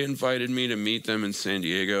they invited me to meet them in San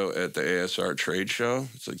Diego at the ASR trade show.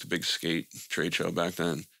 It's like the big skate trade show back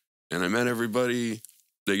then. And I met everybody.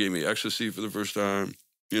 They gave me ecstasy for the first time.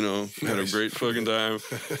 You know, had a great fucking time.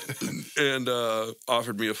 And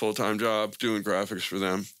offered me a full-time job doing graphics for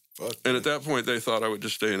them. Fuck, and at that point, they thought I would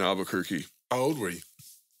just stay in Albuquerque. How old were you?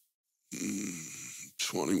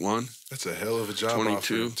 21. That's a hell of a job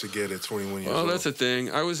 22. To get at 21 years old. Well, that's the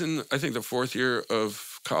thing. I was in, I think, the 4th year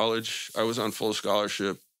of college. I was on full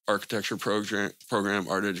scholarship, architecture program,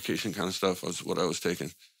 art education kind of stuff was what I was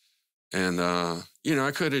taking. And, you know,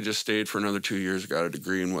 I could have just stayed for another 2 years, got a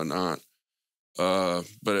degree and whatnot.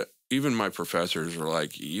 But even my professors were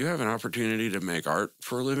like, you have an opportunity to make art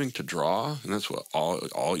for a living, to draw, and that's what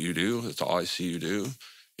all you do. That's all I see you do.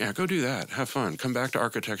 Yeah, go do that. Have fun. Come back to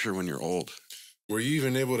architecture when you're old. Were you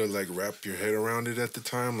even able to, like, wrap your head around it at the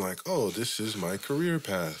time? Like, oh, this is my career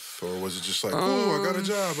path? Or was it just like, oh, I got a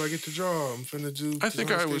job, I get to draw, I'm finna do I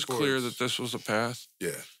think I was clear that this was a path. Yeah.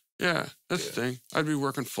 Yeah, that's the thing. I'd be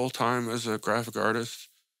working full-time as a graphic artist,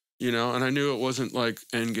 you know, and I knew it wasn't, like,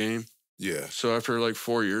 end game. Yeah. So after, like,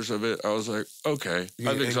 4 years of it, I was like, okay,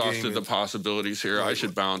 I've exhausted the possibilities here. Like, I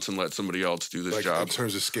should bounce and let somebody else do this job. In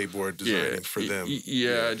terms of skateboard designing for them.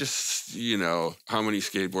 Yeah, just, you know, how many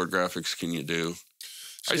skateboard graphics can you do?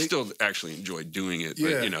 I still actually enjoy doing it,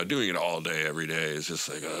 but, you know, doing it all day, every day is just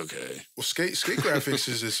like, okay. Well, skate graphics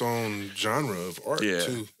is its own genre of art,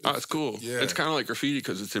 too. It's cool. Yeah. It's kind of like graffiti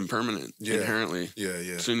because it's impermanent inherently. Yeah.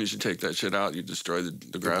 As soon as you take that shit out, you destroy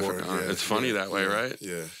the graphic on it. It's funny that way, right?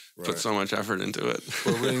 Yeah. Right. Put so much effort into it.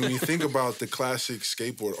 But when you think about the classic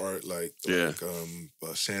skateboard art, like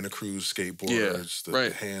Santa Cruz skateboards,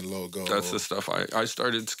 the hand logo. That's the stuff. I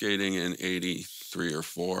started skating in 83 or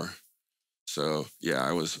 4. So, yeah,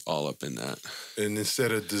 I was all up in that. And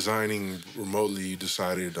instead of designing remotely, you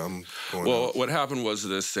decided I'm going Well, what happened was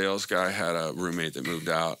this sales guy had a roommate that moved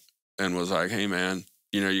out and was like, hey, man,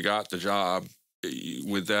 you know, you got the job.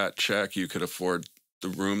 With that check, you could afford the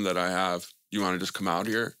room that I have. You want to just come out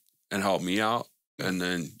here and help me out? And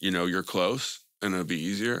then, you know, you're close and it'll be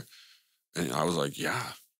easier. And I was like, yeah,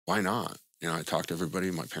 why not? You know, I talked to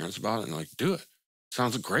everybody, my parents about it, and like, do it.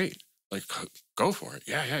 Sounds great. Like, go for it.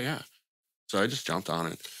 Yeah. So I just jumped on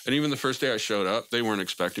it. And even the first day I showed up, they weren't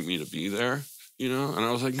expecting me to be there, you know? And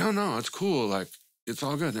I was like, no, it's cool. Like, it's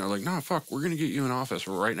all good. And they're like, no, fuck, we're going to get you an office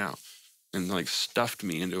right now. And, like, stuffed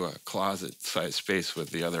me into a closet-sized space with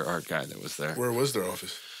the other art guy that was there. Where was their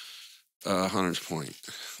office? Hunters Point.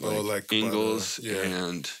 Like Ingalls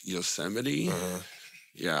and Yosemite.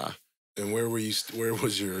 Yeah. And where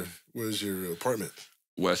was your apartment?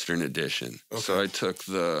 Western Addition. Okay. So I took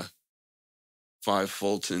the 5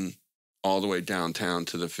 Fulton all the way downtown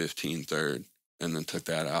to the 15 3rd and then took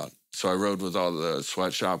that out. So I rode with all the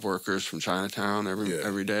sweatshop workers from Chinatown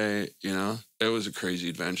every day, you know? It was a crazy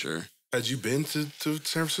adventure. Had you been to San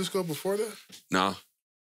Francisco before that? No.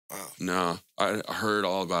 Wow. No. I heard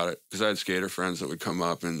all about it because I had skater friends that would come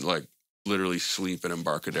up and, like, literally sleep in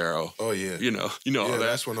Embarcadero. Oh yeah, you know all that.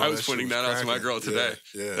 That's when all I was that pointing shit that out to my girl today.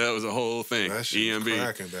 Yeah. That was a whole thing. That shit was EMB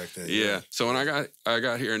cracking back then. Yeah. So when I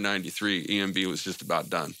got here in '93, EMB was just about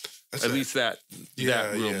done. That's At least that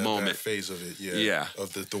real moment. That phase of it. Yeah.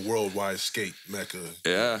 Of the worldwide skate mecca.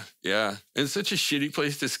 Yeah. And it's such a shitty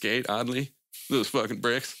place to skate. Oddly, those fucking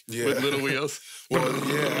bricks with little wheels. Well,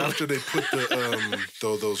 yeah. After they put the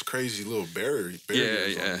those crazy little barriers on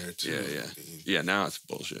there too. Yeah. Now it's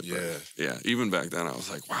bullshit. Yeah. Even back then, I was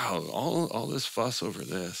like, wow, all this fuss over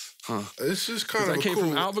this, huh? It's just kind of. I came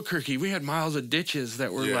from Albuquerque. We had miles of ditches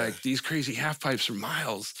that were like these crazy half pipes for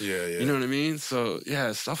miles. Yeah. You know what I mean? So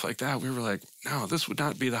yeah, stuff like that. We were like, no, this would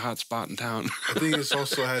not be the hot spot in town. I think it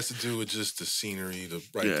also has to do with just the scenery,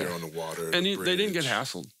 there on the water, and they didn't get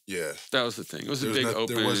hassled. Yeah, that was the thing. It was a big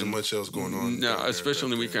open. There wasn't much else going on. No, especially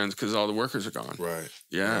on the weekends because all the workers are gone. Right.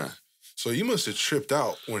 Yeah. So you must have tripped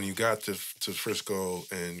out when you got to Frisco,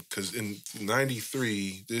 and because in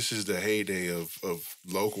 '93, this is the heyday of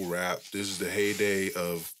local rap. This is the heyday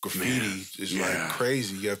of graffiti. It's like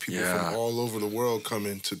crazy. You have people from all over the world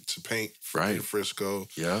coming to paint in Frisco.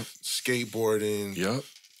 Yeah. Skateboarding. Yep.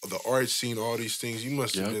 The art scene, all these things. You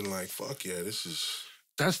must have been like, fuck yeah, this is...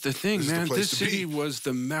 That's the thing, man. This city was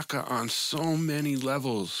the mecca on so many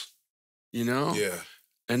levels, you know? Yeah.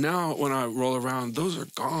 And now when I roll around, those are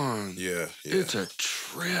gone. Yeah. It's a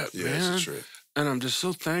trip, man. Yeah, it's a trip. And I'm just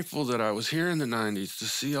so thankful that I was here in the 90s to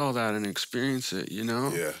see all that and experience it, you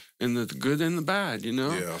know? Yeah. And the good and the bad, you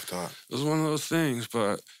know? Yeah, off top. It was one of those things,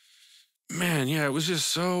 but man, yeah, it was just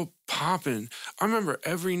so popping. I remember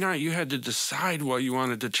every night you had to decide what you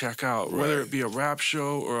wanted to check out, whether it be a rap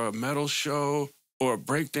show or a metal show or a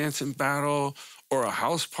breakdancing battle or a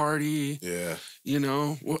house party. Yeah. You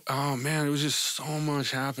know? Oh, man, it was just so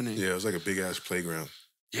much happening. Yeah, it was like a big-ass playground.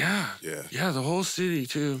 Yeah. Yeah. Yeah, the whole city,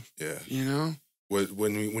 too. Yeah. You know?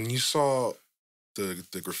 When you saw the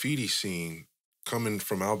graffiti scene coming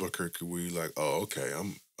from Albuquerque, were you like, oh, okay,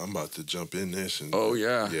 I'm about to jump in this? And oh,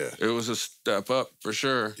 yeah. Yeah. It was a step up, for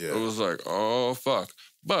sure. Yeah. It was like, oh, fuck.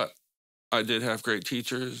 But I did have great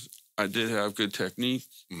teachers. I did have good technique.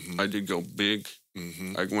 Mm-hmm. I did go big.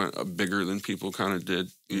 Mm-hmm. I went bigger than people kind of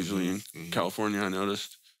did usually in California, I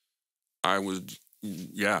noticed. I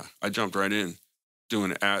jumped right in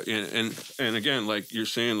doing it. And again, like you're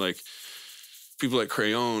saying, like people like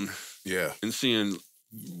Crayon and seeing,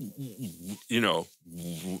 you know,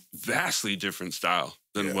 vastly different style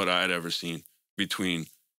than what I had ever seen between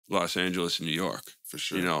Los Angeles and New York. For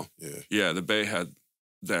sure. You know? Yeah, the Bay had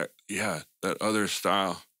that other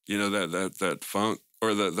style, you know, that funk,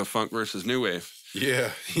 or the funk versus new wave. Yeah.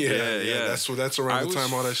 That's around the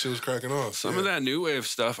time all that shit was cracking off. Some of that new wave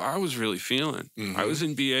stuff I was really feeling. Mm-hmm. I was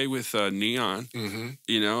in BA with Neon,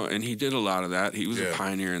 you know, and he did a lot of that. He was a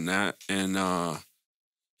pioneer in that. And I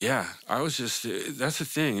was just, that's the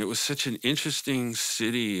thing. It was such an interesting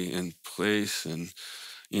city and place, and,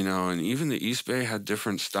 you know, and even the East Bay had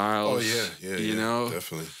different styles. Oh, yeah, you know?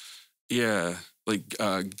 Definitely. Yeah. Like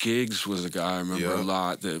Giggs was a guy I remember a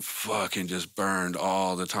lot that fucking just burned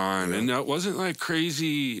all the time. And that wasn't like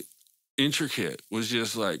crazy intricate. It was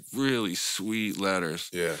just like really sweet letters.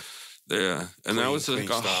 Yeah. And that was like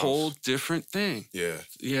a whole different thing.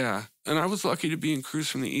 Yeah. And I was lucky to be in crews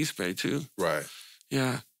from the East Bay too. Right.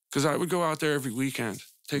 Yeah. Because I would go out there every weekend,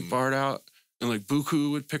 take Bart out, and like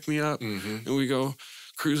Buku would pick me up, and we go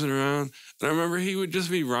cruising around. And I remember he would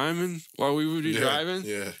just be rhyming while we would be driving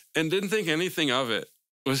and didn't think anything of it.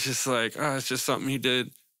 It was just like, it's just something he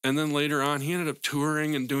did. And then later on, he ended up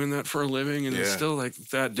touring and doing that for a living, and it's still like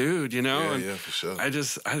that dude, you know? Yeah, for sure. I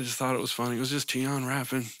just thought it was funny. It was just Tion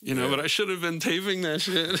rapping, you know, but I should have been taping that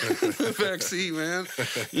shit in the backseat, man,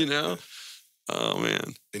 you know? Oh,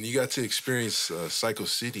 man. And you got to experience Psycho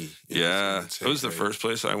City. Yeah. It was the first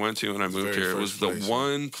place I went to when I moved here. It was the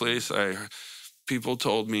one place people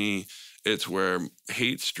told me it's where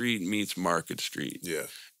Haight Street meets Market Street. Yeah.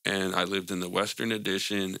 And I lived in the Western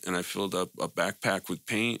Addition, and I filled up a backpack with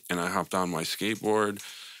paint, and I hopped on my skateboard,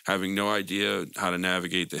 having no idea how to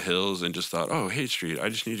navigate the hills, and just thought, oh, Haight Street. I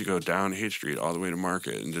just need to go down Haight Street all the way to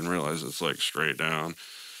Market, and didn't realize it's like straight down.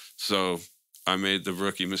 So I made the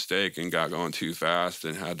rookie mistake and got going too fast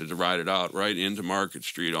and had to ride it out right into Market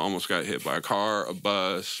Street. Almost got hit by a car, a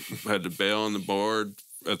bus, had to bail on the board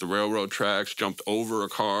at the railroad tracks, jumped over a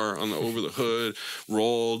car over the hood,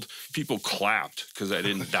 rolled. People clapped because I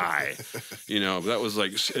didn't die. You know, that was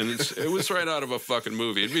like, and it was right out of a fucking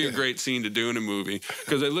movie. It'd be a great scene to do in a movie,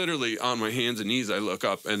 because I literally, on my hands and knees, I look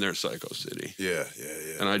up and there's Psycho City. Yeah.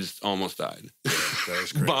 And I just almost died. Yeah, that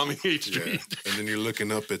was crazy. Bombing Haight Street. And then you're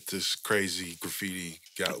looking up at this crazy graffiti.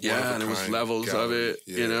 And it was levels of it,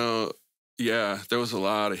 you know. Yeah, there was a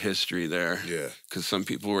lot of history there. Yeah. Because some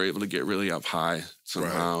people were able to get really up high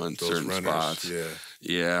somehow in Those certain runners, spots. Yeah.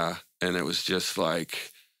 Yeah. And it was just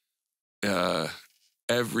like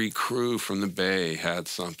every crew from the Bay had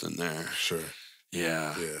something there. Sure.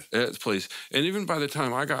 Yeah. Yeah. It's place. And even by the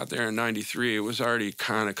time I got there in 93, it was already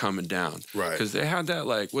kind of coming down. Right. Because they had that,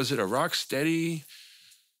 like, was it a Rocksteady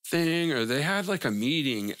thing, or they had like a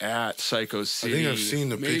meeting at Psycho City? I think I've seen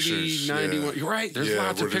the pictures. Maybe 91. Yeah. You're right. There's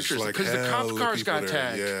lots of pictures. Like because the cop cars got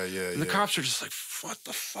tagged. Yeah. And the cops are just like, what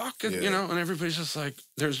the fuck? And, you know, and everybody's just like,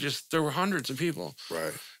 there were hundreds of people.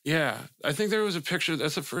 Right. Yeah. I think there was a picture.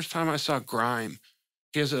 That's the first time I saw grime.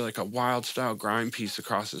 He has like a wild style grime piece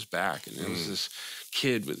across his back. And it was this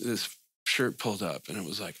kid with this shirt pulled up, and it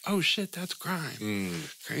was like, oh shit, that's grime.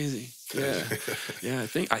 Crazy. Yeah. Yeah.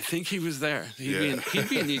 I think he was there. He'd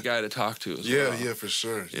be a neat guy to talk to as well. Yeah, for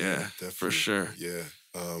sure. Yeah, definitely. for sure. Yeah.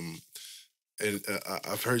 And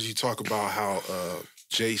I've heard you talk about how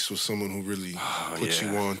Jace was someone who really put you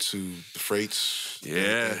on to the freights.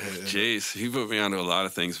 Yeah, Jace. He put me onto a lot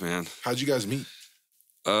of things, man. How'd you guys meet?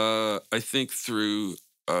 I think through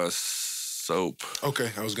Soap.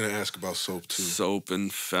 Okay, I was gonna ask about Soap too. Soap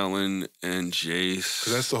and Felon and Jace.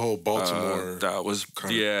 Because that's the whole Baltimore. That was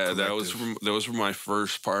those were my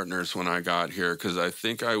first partners when I got here. Because I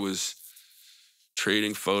think I was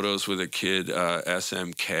trading photos with a kid,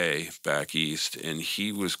 SMK, back east, and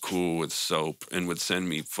he was cool with Soap and would send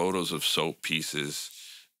me photos of Soap pieces.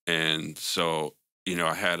 And so, you know,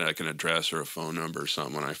 I had like an address or a phone number or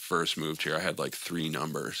something. When I first moved here, I had like 3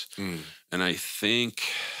 numbers. And I think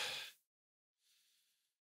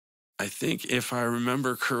if I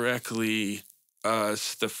remember correctly,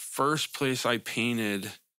 the first place I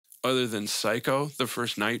painted, other than Psycho, the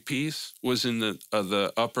first night piece, was in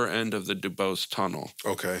the upper end of the Dubose Tunnel.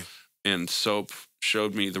 Okay. And Soap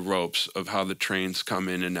showed me the ropes of how the trains come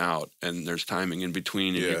in and out, and there's timing in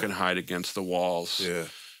between, and you can hide against the walls. Yeah.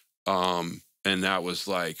 And that was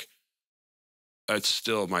like, it's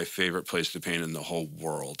still my favorite place to paint in the whole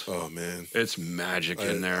world. Oh, man. It's magic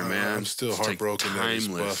in there, man. I'm still heartbroken that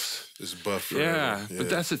it's buff forever. Yeah, but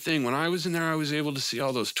that's the thing. When I was in there, I was able to see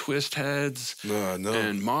all those twist heads. No.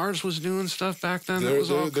 And Mars was doing stuff back then. There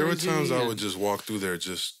were times I would just walk through there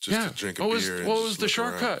just to drink a beer. What was the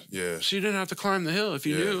shortcut? Yeah. So you didn't have to climb the hill if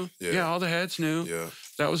you knew. Yeah, all the heads knew. Yeah.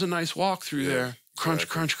 That was a nice walk through there. Crunch,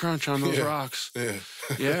 crunch, crunch on those rocks. Yeah.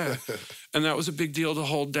 Yeah. And that was a big deal to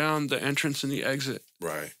hold down the entrance and the exit.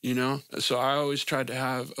 Right. You know? So I always tried to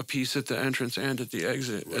have a piece at the entrance and at the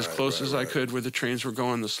exit, as close as I could where the trains were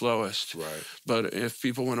going the slowest. Right. But if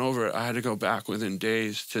people went over it, I had to go back within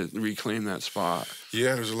days to reclaim that spot.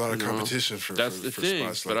 Yeah, there's a lot of competition for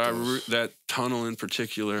spots like those. That tunnel in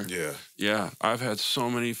particular. Yeah. Yeah. I've had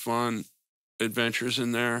so many fun adventures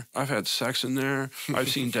in there. I've had sex in there. I've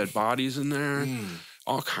seen dead bodies in there.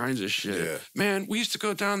 All kinds of shit. Yeah. Man, we used to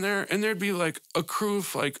go down there and there'd be like a crew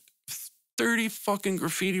of like 30 fucking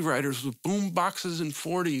graffiti writers with boom boxes and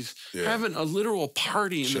 40s having a literal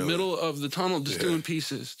party in the middle of the tunnel just doing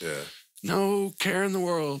pieces. Yeah. No care in the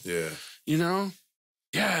world. Yeah. You know?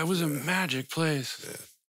 Yeah, it was a magic place.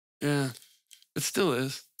 Yeah. Yeah. It still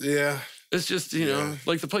is. Yeah. It's just, you know,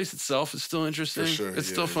 like the place itself is still interesting. For sure. It's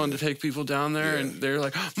still fun to take people down there and they're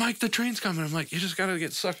like, oh, Mike, the train's coming. I'm like, you just got to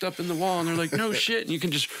get sucked up in the wall. And they're like, no shit. And you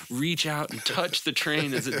can just reach out and touch the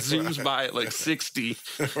train as it zooms by at like 60.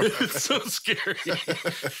 It's so scary.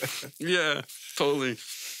 Yeah, totally.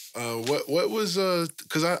 What was,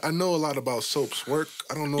 because I know a lot about Soap's work.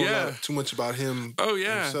 I don't know too much about him. Oh,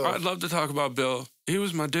 yeah. Himself. I'd love to talk about Bill. He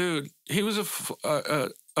was my dude. He was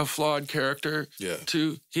a flawed character,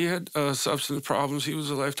 too. He had substance problems. He was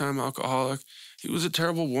a lifetime alcoholic. He was a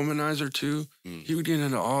terrible womanizer, too. He would get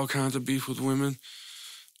into all kinds of beef with women.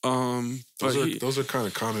 Those are kind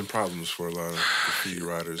of common problems for a lot of graffiti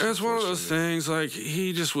writers. It's one of those things, like,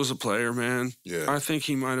 he just was a player, man. Yeah. I think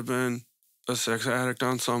he might have been a sex addict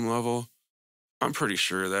on some level. I'm pretty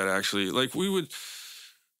sure that, actually. Like, we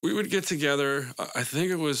would get together, I think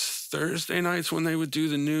it was Thursday nights when they would do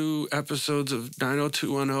the new episodes of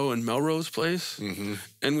 90210 and Melrose Place.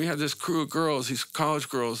 And we had this crew of girls, these college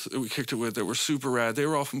girls that we kicked it with that were super rad. They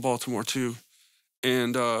were all from Baltimore, too.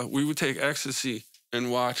 And we would take ecstasy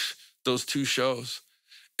and watch those 2 shows.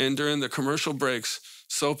 And during the commercial breaks,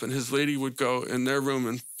 Soap and his lady would go in their room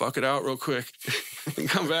and fuck it out real quick and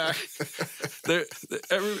come back.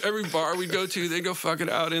 Every bar we'd go to, they'd go fuck it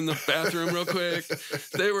out in the bathroom real quick.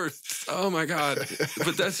 They were, oh my God.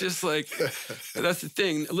 But that's just like, that's the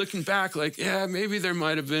thing. Looking back, like, yeah, maybe there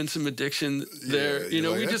might have been some addiction there. You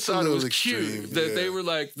know, like, we just thought it was cute that they were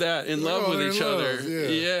like that, in love with each other.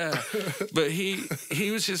 Yeah. But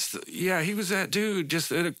he was just, he was that dude,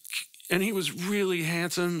 just at and he was really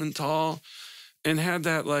handsome and tall and had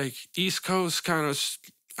that like East Coast kind of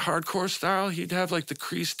hardcore style. He'd have like the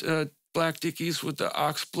creased black Dickies with the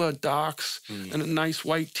oxblood docks and a nice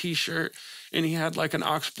white T-shirt. And he had like an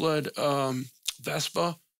oxblood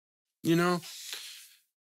Vespa, you know?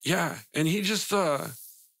 Yeah. And he just,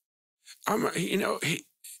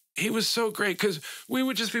 he was so great because we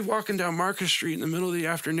would just be walking down Marcus Street in the middle of the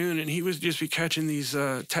afternoon and he would just be catching these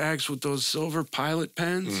tags with those silver Pilot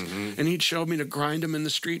pens. And he'd show me to grind them in the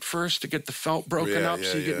street first to get the felt broken up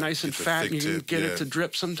so you get nice and fat and you can get it to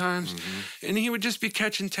drip sometimes. And he would just be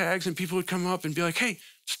catching tags and people would come up and be like, hey,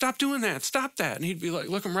 stop doing that. Stop that. And he'd be like,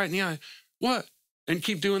 look him right in the eye. What? And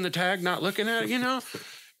keep doing the tag, not looking at it, you know?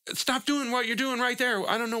 Stop doing what you're doing right there.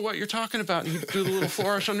 I don't know what you're talking about. And he'd do the little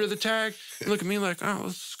flourish under the tag. And look at me like,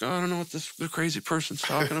 oh, I don't know what the crazy person's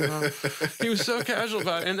talking about. He was so casual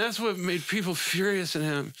about it. And that's what made people furious at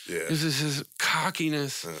him. Yeah. Is his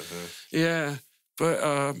cockiness. Yeah.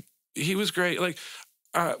 But he was great. Like,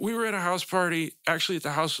 we were at a house party, actually at the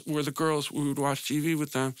house where the girls, we would watch TV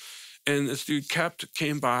with them. And this dude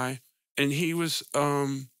came by. And he was...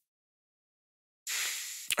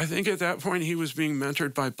 I think at that point he was being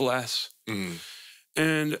mentored by Bless.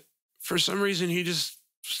 And for some reason he just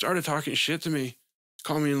started talking shit to me,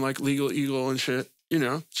 calling me like legal eagle and shit, you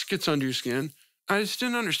know, just gets under your skin. I just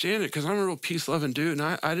didn't understand it because I'm a real peace-loving dude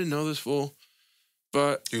and I didn't know this fool.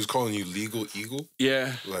 But he was calling you legal eagle?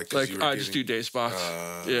 Yeah. Like I just do day spots.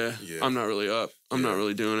 Yeah. I'm not really up. I'm not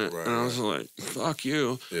really doing it. And I was like, fuck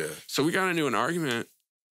you. Yeah. So we got into an argument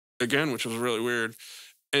again, which was really weird.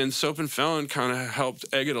 And Soap and Felon kind of helped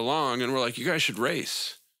egg it along. And we're like, you guys should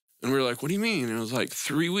race. And we were like, what do you mean? And it was like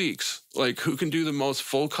 3 weeks. Like, who can do the most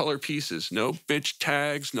full color pieces? No bitch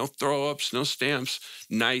tags, no throw-ups, no stamps.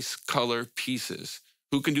 Nice color pieces.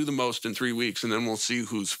 Who can do the most in 3 weeks? And then we'll see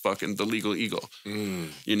who's fucking the legal eagle.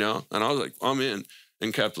 You know? And I was like, I'm in.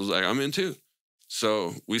 And Kep was like, I'm in too.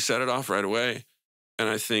 So we set it off right away. And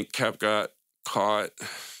I think Kep got caught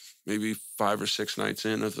maybe 5 or 6 nights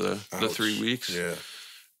in of the 3 weeks. Yeah.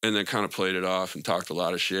 And then kind of played it off and talked a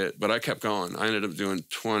lot of shit. But I kept going. I ended up doing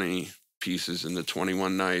 20 pieces in the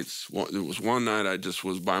 21 nights. It was one night I just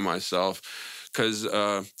was by myself because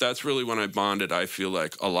that's really when I bonded, I feel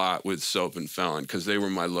like, a lot with Soap and Felon because they were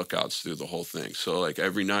my lookouts through the whole thing. So, like,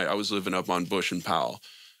 every night I was living up on Bush and Powell.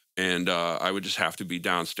 And I would just have to be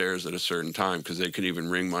downstairs at a certain time because they couldn't even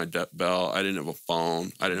ring my bell. I didn't have a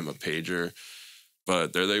phone. I didn't have a pager.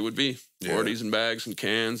 But there they would be, 40s and bags and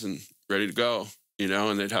cans and ready to go. You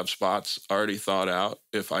know, and they'd have spots already thought out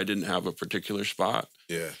if I didn't have a particular spot.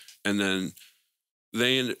 Yeah. And then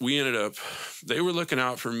they were looking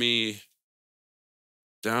out for me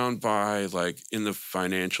down by, like, in the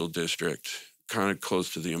financial district, kind of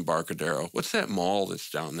close to the Embarcadero. What's that mall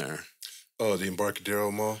that's down there? Oh, the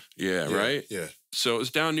Embarcadero Mall? Yeah, right? Yeah. So it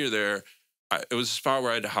was down near there. It was a spot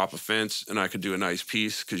where I had to hop a fence and I could do a nice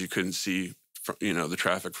piece because you couldn't see, you know, the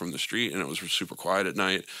traffic from the street and it was super quiet at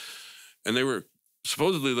night. And they were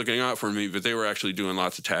supposedly looking out for me, but they were actually doing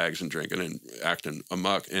lots of tags and drinking and acting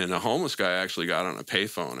amok. And a homeless guy actually got on a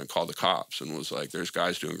payphone and called the cops and was like, there's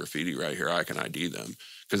guys doing graffiti right here. I can ID them.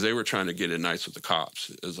 Because they were trying to get in nights with the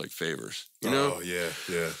cops as, like, favors. You know? Oh, yeah,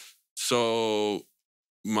 yeah. So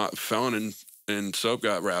my Felon and Soap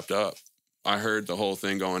got wrapped up. I heard the whole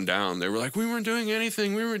thing going down. They were like, we weren't doing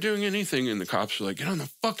anything. We weren't doing anything. And the cops were like, get on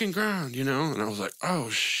the fucking ground, you know? And I was like,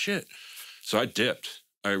 oh, shit. So I dipped.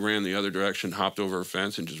 I ran the other direction, hopped over a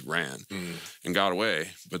fence, and just ran and got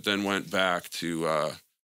away. But then went back to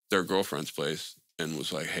their girlfriend's place and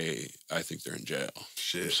was like, hey, I think they're in jail.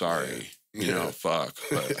 Shit, I'm sorry. Man. You know, fuck.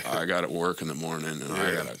 But I got to work in the morning, and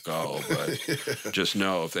I got to go. But just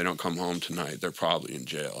know if they don't come home tonight, they're probably in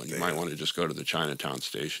jail. And you might want to just go to the Chinatown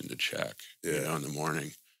station to check, you know, in the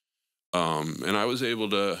morning. And I was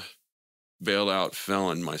able to bail out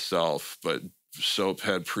Felon myself, but Soap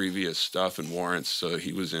had previous stuff and warrants, so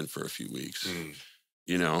he was in for a few weeks,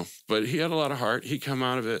 you know. But he had a lot of heart. He come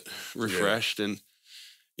out of it refreshed, and,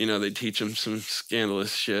 you know, they teach him some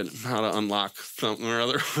scandalous shit, how to unlock something or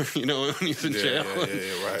other, you know, when he's in jail.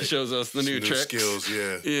 Right. Shows us the new tricks. Skills,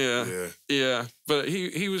 yeah. But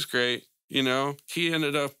he was great, you know. He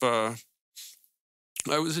ended up, I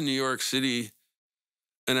was in New York City,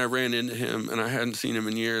 and I ran into him, and I hadn't seen him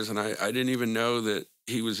in years, and I didn't even know that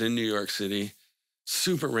he was in New York City.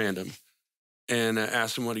 Super random. And I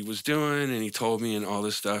asked him what he was doing, and he told me and all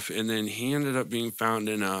this stuff. And then he ended up being found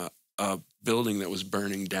in a building that was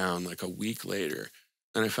burning down like a week later.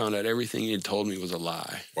 And I found out everything he had told me was a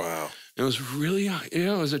lie. Wow. It was really,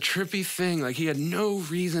 it was a trippy thing. Like, he had no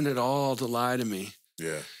reason at all to lie to me.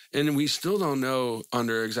 Yeah. And we still don't know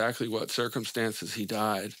under exactly what circumstances he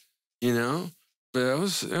died. you know. But it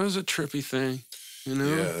was a trippy thing, you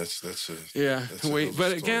know. Yeah, that's a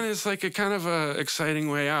But again, it's like a kind of a exciting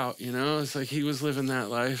way out, you know. It's like he was living that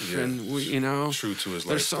life, and we, you know, true to his life.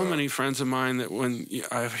 There's so many friends of mine that when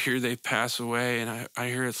I hear they pass away, and I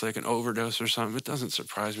hear it's like an overdose or something, it doesn't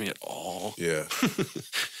surprise me at all. Yeah,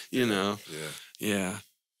 you know. Yeah.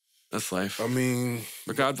 That's life. I mean,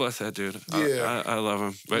 but God bless that dude. Yeah, I love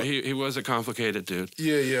him. But he was a complicated dude.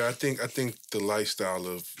 Yeah. I think the lifestyle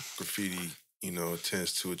of graffiti, you know,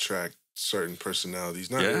 tends to attract certain personalities.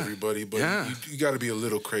 Not everybody, but you got to be a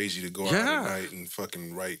little crazy to go out at night and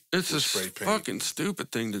fucking write. It's a spray paint. Fucking stupid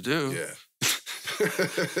thing to do. Yeah.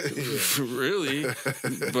 Really,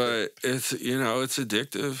 but it's, you know, it's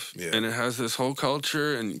addictive, and it has this whole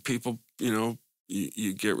culture, and people, you know.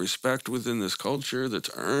 You get respect within this culture that's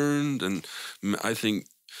earned, and I think,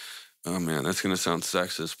 oh man, that's gonna sound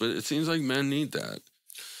sexist, but it seems like men need that.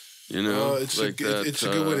 You know, it's a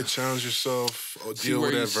good way to challenge yourself, deal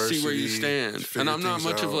with adversity, see where you stand. And I'm not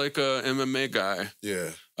much of like a MMA guy.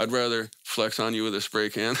 Yeah, I'd rather flex on you with a spray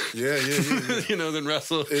can. Yeah. You know, than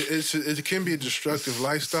wrestle. It can be a destructive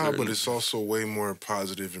lifestyle, but it's also way more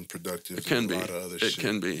positive and productive. It can than be. A lot of other it shit.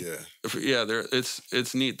 can be. Yeah.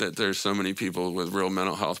 It's neat that there's so many people with real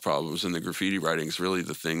mental health problems, and the graffiti writing is really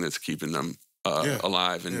the thing that's keeping them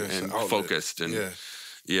alive and focused. And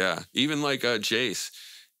even like Jace.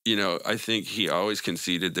 You know, I think he always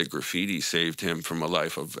conceded that graffiti saved him from a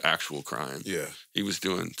life of actual crime. Yeah. He was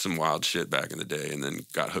doing some wild shit back in the day and then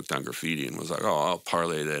got hooked on graffiti and was like, oh, I'll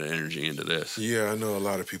parlay that energy into this. Yeah, I know a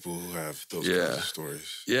lot of people who have those kinds of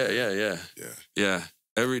stories. Yeah.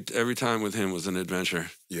 Every time with him was an adventure.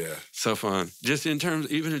 Yeah. So fun. Just in terms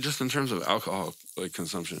of alcohol like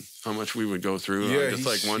consumption. How much we would go through just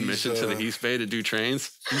like one mission to the East Bay to do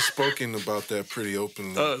trains. He's spoken about that pretty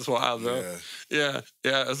openly. Oh, it's wild, bro. Yeah.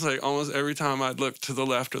 It's like almost every time I'd look to the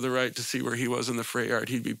left or the right to see where he was in the freight yard,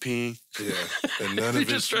 he'd be peeing. Yeah. And none of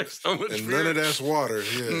just drank so much beer. None of that's water.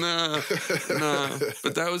 Yeah. Nah.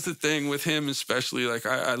 But that was the thing with him, especially. Like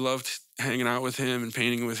I loved hanging out with him and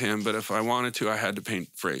painting with him, but if I wanted to, I had to paint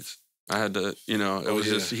freights. I had to, you know, it was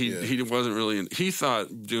just, he wasn't really, he thought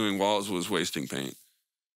doing walls was wasting paint.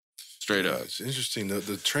 Straight up. It's interesting.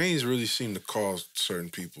 The trains really seem to call certain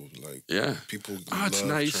people. Like, people it's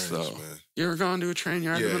nice, trains, though. Man. You ever gone to a train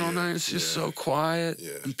yard in the middle of the night? It's just so quiet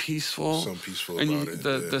and peaceful. So peaceful and about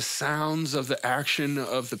it. The sounds of the action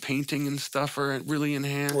of the painting and stuff are really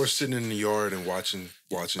enhanced. Or sitting in the yard and watching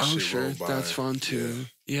shit roll by. That's fun, too.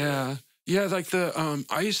 Yeah, like the,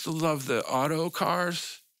 I used to love the auto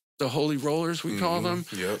cars. The holy rollers, we call them.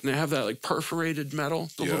 Yep. And they have that like perforated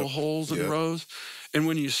metal, the little holes and rows. And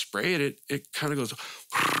when you spray it, it kind of goes.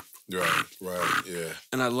 Right, yeah.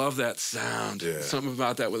 And I love that sound. Yeah. Something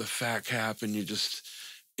about that with a fat cap, and you just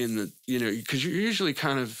because you're usually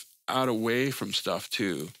kind of out away from stuff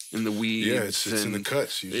too, in the weeds. Yeah, it's in the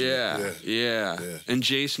cuts usually. Yeah. And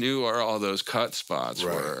Jace knew where all those cut spots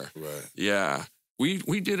were. Right. Yeah.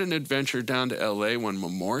 We did an adventure down to LA one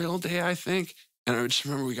Memorial Day, I think. And I just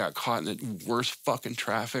remember we got caught in the worst fucking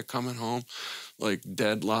traffic coming home, like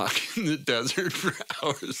deadlock in the desert for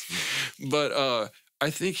hours. But I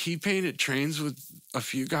think he painted trains with a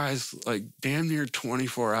few guys like damn near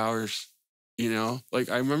 24 hours, you know? Like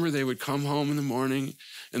I remember they would come home in the morning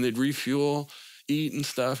and they'd refuel, eat and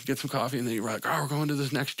stuff, get some coffee, and then you were like, oh, we're going to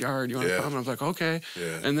this next yard. You want to come? And I was like, okay.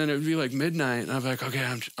 Yeah. And then it would be like midnight, and I'd be like, okay,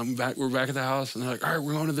 I'm back. We're back at the house, and they're like, all right,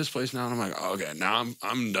 we're going to this place now. And I'm like, oh, okay, now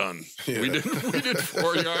I'm done. Yeah. We did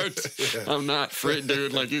 4 yards. Yeah. I'm not freight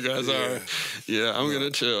dude like you guys are. Yeah, I'm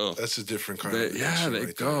gonna chill. That's a different kind of adventure.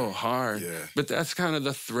 They go hard. Yeah. But that's kind of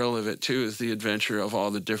the thrill of it too, is the adventure of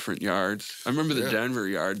all the different yards. I remember the Denver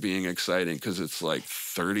yard being exciting because it's like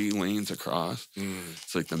 30 lanes across.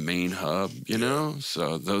 It's like the main hub, you know?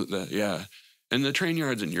 So, and the train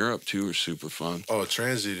yards in Europe, too, are super fun. Oh,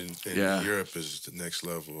 transit in Europe is the next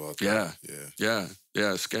level out there. Yeah.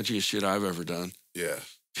 Sketchiest shit I've ever done. Yeah,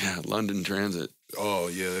 London Transit. Oh,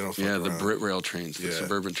 yeah, they don't fuck around. The Brit Rail trains, the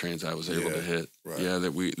suburban trains I was able to hit. Right. Yeah,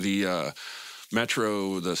 the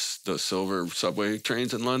Metro, the silver subway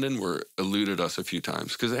trains in London eluded us a few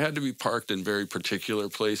times because they had to be parked in very particular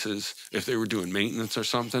places. If they were doing maintenance or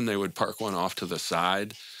something, they would park one off to the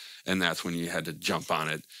side, and that's when you had to jump on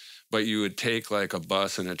it. But you would take like a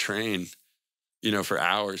bus and a train, you know, for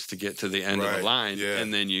hours to get to the end of the line,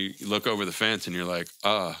 and then you look over the fence and you're like,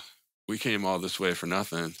 we came all this way for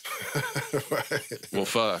nothing. Well,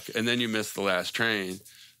 fuck. And then you miss the last train.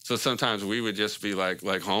 So sometimes we would just be like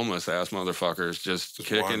homeless ass motherfuckers, just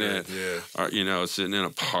kicking it, or, you know, sitting in a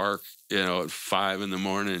park at 5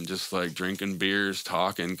 a.m, just like drinking beers,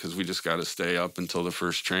 talking, because we just got to stay up until the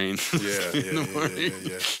first train in the morning.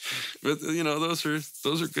 Yeah. But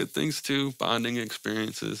those are good things too, bonding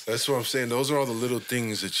experiences. That's what I'm saying. Those are all the little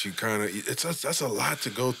things that you kind of. That's a lot to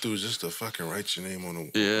go through just to fucking write your name on a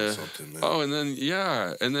wall or something, man. Oh, and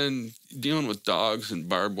then dealing with dogs and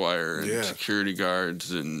barbed wire and security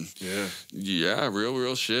guards and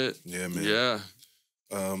real shit. Yeah, man. Yeah.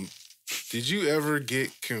 Did you ever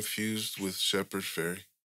get confused with Shepherd's Ferry?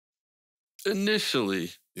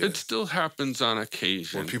 Initially. Yeah. It still happens on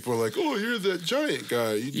occasion. When people are like, "Oh, you're that giant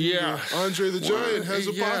guy." Andre the Giant has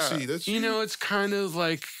a posse. That's you. It's kind of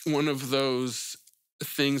like one of those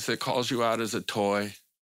things that calls you out as a toy.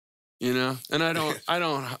 And I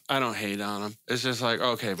don't hate on them. It's just like,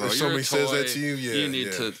 okay, bro, if somebody says that to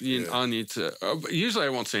you, I'll need to. Usually, I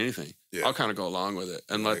won't say anything. Yeah. I'll kind of go along with it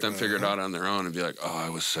and let them figure it out on their own and be like, "Oh, I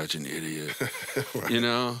was such an idiot,"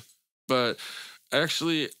 right. But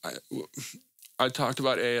actually, I talked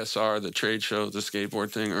about ASR, the trade show, the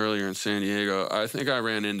skateboard thing earlier in San Diego. I think I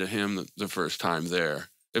ran into him the first time there.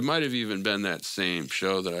 It might have even been that same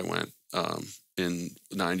show that I went in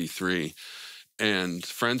 '93. And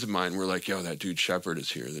friends of mine were like, "Yo, that dude Shepard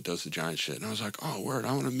is here that does the giant shit." And I was like, "Oh, word,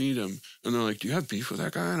 I want to meet him." And they're like, "Do you have beef with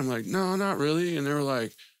that guy?" And I'm like, "No, not really." And they were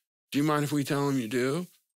like, "Do you mind if we tell him you do?"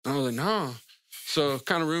 And I was like, "No." So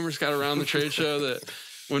kind of rumors got around the trade show that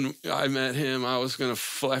when I met him, I was going to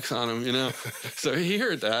flex on him, So he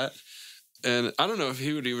heard that. And I don't know if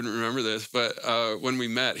he would even remember this, but when we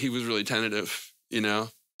met, he was really tentative,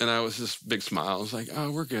 And I was this big smile. I was like, "Oh,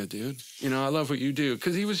 we're good, dude. I love what you do."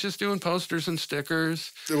 Because he was just doing posters and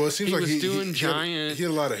stickers. Well, it seems he like was doing giant. He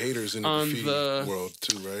had a lot of haters in the graffiti world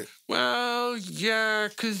too, right? Well, yeah,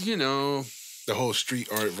 because, the whole street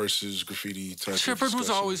art versus graffiti type Shepard was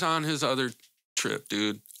always on his other trip,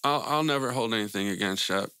 dude. I'll never hold anything against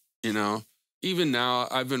Shep, Even now,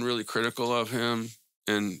 I've been really critical of him,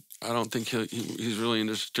 and I don't think he's really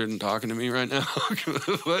interested in talking to me right now.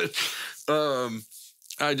 But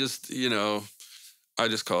I just, I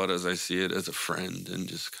just call it as I see it, as a friend, and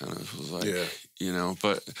just kind of was like,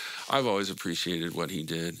 But I've always appreciated what he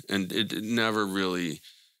did, and it never really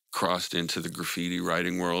crossed into the graffiti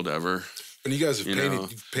writing world ever. And you guys have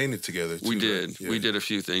painted together, too. We did. Right? We did a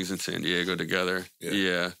few things in San Diego together.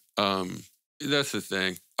 Yeah. That's the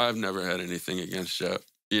thing. I've never had anything against Shep,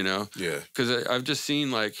 Yeah. Because I've just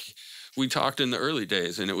seen, we talked in the early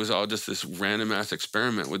days, and it was all just this random ass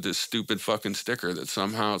experiment with this stupid fucking sticker that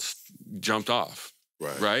somehow jumped off.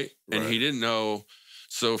 Right? And he didn't know.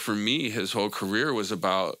 So for me, his whole career was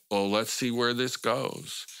about, let's see where this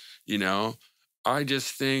goes, I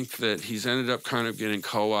just think that he's ended up kind of getting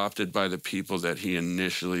co-opted by the people that he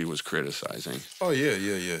initially was criticizing. Oh, yeah.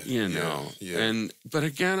 Yeah. But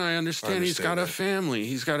again, I understand he's got a family,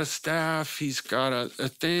 he's got a staff, he's got a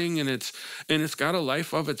thing, and it's got a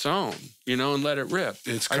life of its own, and let it rip.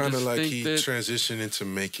 It's kind of like he transitioned into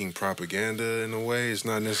making propaganda in a way. It's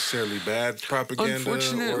not necessarily bad propaganda.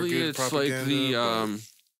 Unfortunately, or good it's propaganda, like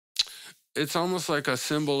it's almost like a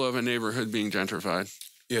symbol of a neighborhood being gentrified.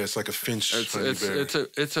 Yeah, it's like a Finch. It's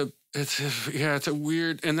a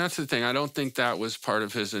weird, and that's the thing. I don't think that was part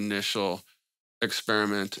of his initial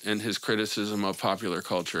experiment and his criticism of popular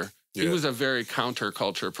culture. Yeah. He was a very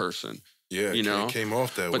counterculture person. Yeah, it came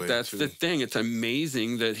off that way. But that's the thing. It's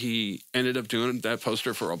amazing that he ended up doing that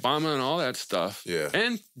poster for Obama and all that stuff. Yeah.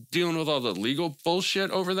 And dealing with all the legal bullshit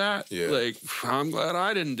over that. Yeah. I'm glad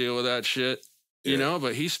I didn't deal with that shit,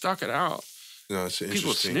 but he stuck it out. No, it's interesting.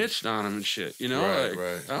 People snitched on him and shit,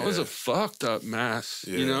 Right. That was a fucked up mess,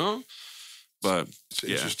 But it's an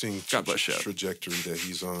interesting trajectory that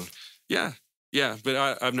he's on. Yeah,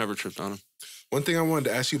 but I've never tripped on him. One thing I wanted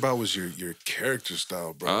to ask you about was your character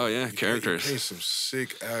style, bro. Oh, yeah, characters. You paint some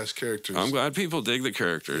sick-ass characters. I'm glad people dig the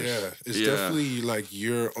characters. Yeah, it's definitely like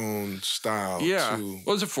your own style, too. Well,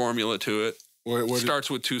 there's a formula to it. It starts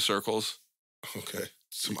with 2 circles. Okay.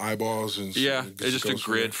 Some eyeballs and it's just a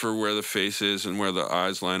grid for where the face is and where the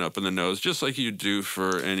eyes line up and the nose, just like you do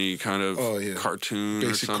for any kind of cartoon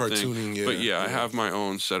basic or something. Cartooning, But I have my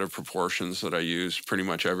own set of proportions that I use pretty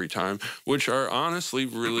much every time, which are honestly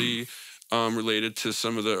really related to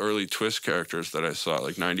some of the early Twist characters that I saw,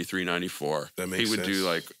 like 93, 94. That makes sense. He would do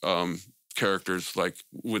like characters like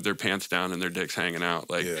with their pants down and their dicks hanging out,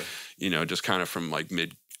 like just kind of from like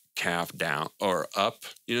mid calf down or up.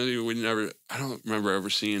 I don't remember ever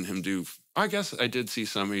seeing him do, I guess I did see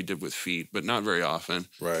some he did with feet, but not very often.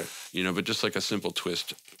 Right. But just like a simple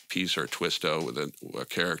twist piece or twisto with a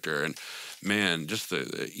character. And man, just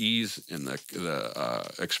the ease and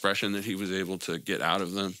the expression that he was able to get out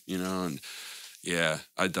of them, and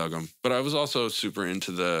I dug him. But I was also super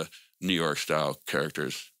into the New York style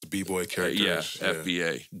characters. The B-boy characters.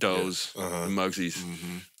 FBA, Does, Mugsies.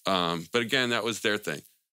 But again, that was their thing.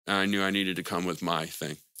 And I knew I needed to come with my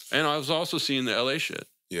thing. And I was also seeing the LA shit.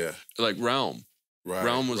 Yeah. Like Realm.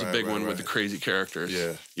 Realm was a big one with the crazy characters.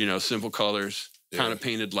 Yeah. You know, simple colors, kind of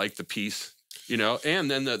painted like the piece, you know, and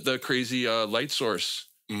then the crazy light source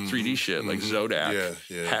 3D shit like Zodak,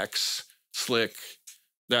 Hex, Slick.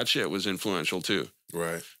 That shit was influential too.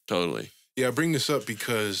 Right. Totally. Yeah, I bring this up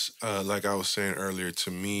because, like I was saying earlier,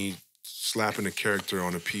 to me, slapping a character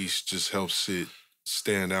on a piece just helps it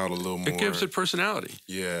stand out a little more. It gives it personality.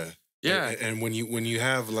 Yeah. Yeah. And when you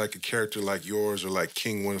have like a character like yours or like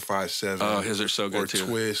King 157. Oh, his are so good too. Or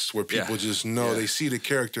Twist, where people just know, they see the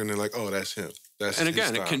character and they're like, oh, that's him. That's and his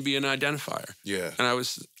again, style. it can be an identifier. Yeah. And I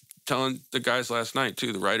was telling the guys last night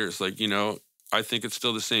too, the writers, like, you know, I think it's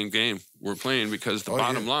still the same game we're playing because the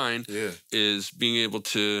bottom line is being able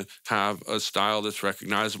to have a style that's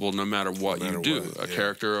recognizable no matter what you do. A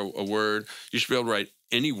character, a word. You should be able to write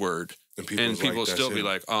any word and people will still be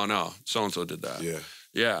like, oh no, so-and-so did that. Yeah.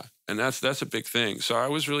 Yeah. And that's a big thing. So I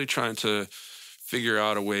was really trying to figure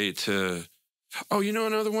out a way to... Oh, you know,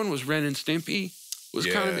 another one was Ren and Stimpy. Was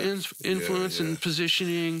kind of influence and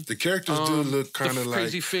positioning. The characters do look kind of like...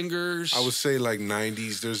 crazy fingers. I would say like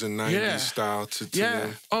 90s. There's a 90s style to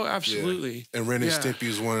them. Oh, absolutely. Yeah. And Ren and Stimpy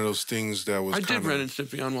is one of those things that was I did Ren and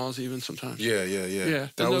Stimpy on walls even sometimes. Yeah. Yeah,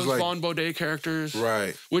 That and was those like... Vaughn Baudet characters.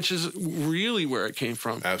 Right. Which is really where it came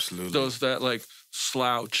from. Absolutely. Those that like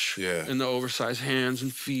slouch and the oversized hands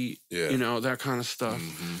and feet. You know, that kind of stuff.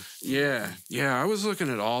 Yeah. I was looking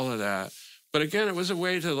at all of that. But again, it was a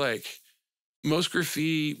way to like... Most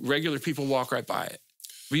graffiti, regular people walk right by it.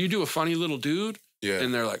 But you do a funny little dude,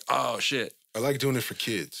 and they're like, oh, shit. I like doing it for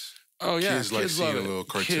kids. Oh, yeah. Kids like seeing a little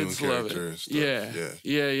cartoon character and stuff.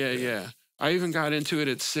 Yeah. I even got into it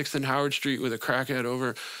at 6th and Howard Street with a crackhead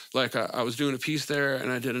over. Like, I was doing a piece there,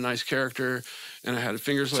 and I did a nice character, and I had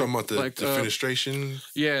fingers like... Talking about the fenestration?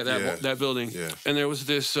 Yeah, that building. Yeah. And there was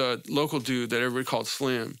this local dude that everybody called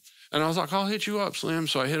Slim. And I was like, I'll hit you up, Slim.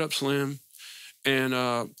 So I hit up Slim. And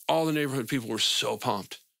all the neighborhood people were so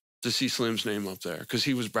pumped to see Slim's name up there because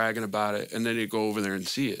he was bragging about it. And then they'd go over there and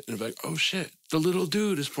see it. And be like, oh, shit, the little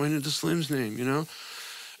dude is pointing to Slim's name, you know?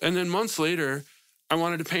 And then months later, I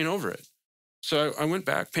wanted to paint over it. So I went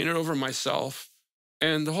back, painted over myself.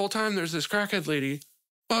 And the whole time there's this crackhead lady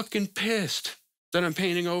fucking pissed that I'm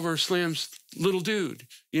painting over Slim's little dude,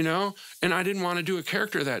 you know? And I didn't want to do a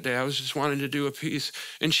character that day. I was just wanting to do a piece.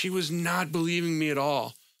 And she was not believing me at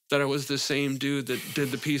all that I was the same dude that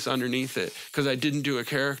did the piece underneath it because I didn't do a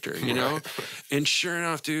character, you know? And sure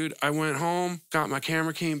enough, dude, I went home, got my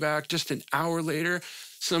camera, came back. Just an hour later,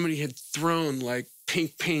 somebody had thrown like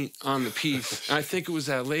pink paint on the piece. And I think it was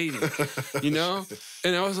that lady, you know?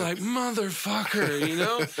 And I was like, motherfucker, you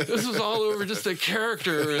know? This was all over just a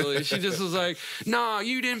character, really. She just was like, nah,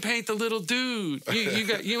 you didn't paint the little dude.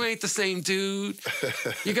 You ain't the same dude.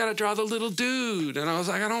 You got to draw the little dude. And I was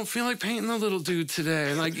like, I don't feel like painting the little dude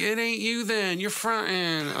today. And like, it ain't you then. You're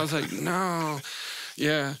fronting. I was like, no.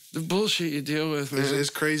 Yeah, the bullshit you deal with, man. It's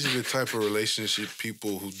crazy the type of relationship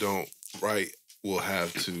people who don't write will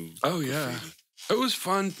have to. Oh, yeah. Graffiti. It was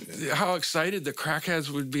fun how excited the crackheads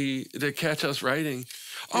would be to catch us writing.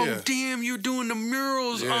 Oh, damn, you're doing the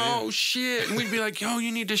murals. Oh, shit. And we'd be like, yo,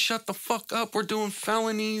 you need to shut the fuck up. We're doing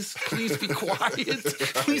felonies. Please be quiet.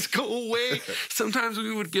 Please go away. Sometimes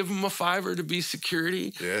we would give them a $5 to be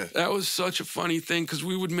security. Yeah. That was such a funny thing because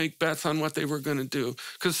we would make bets on what they were going to do.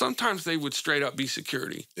 Because sometimes they would straight up be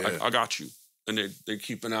security. Like, I got you. And they'd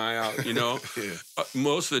keep an eye out, you know?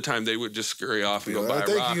 Most of the time, they would just scurry off and go buy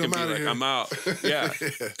a rock and be like, I'm out. Yeah.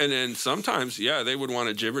 And then sometimes, they would want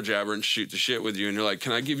to jibber-jabber and shoot the shit with you. And you're like,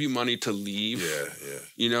 can I give you money to leave? Yeah.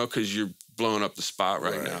 You know, because you're blowing up the spot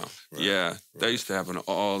right now. That used to happen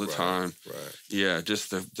all the time. Yeah,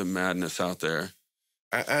 just the madness out there.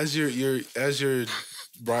 As you're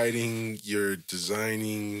writing, you're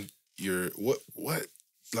designing, what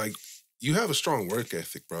like, you have a strong work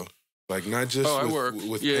ethic, bro. Like, not just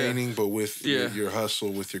with painting, but with your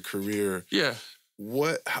hustle, with your career. Yeah.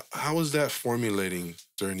 How was that formulating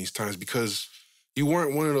during these times? Because you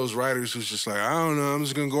weren't one of those writers who's just like, I don't know, I'm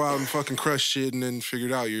just gonna go out and fucking crush shit and then figure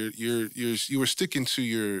it out. You were sticking to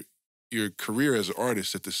your career as an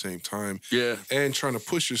artist at the same time. Yeah. And trying to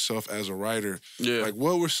push yourself as a writer. Yeah. Like,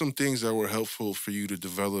 what were some things that were helpful for you to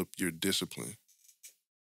develop your discipline?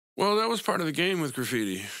 Well, that was part of the game with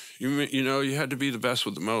graffiti. You know, you had to be the best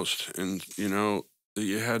with the most. And, you know,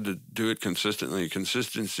 you had to do it consistently.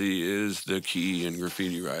 Consistency is the key in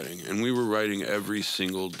graffiti writing. And we were writing every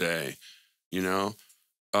single day, you know,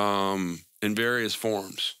 in various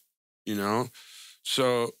forms, you know.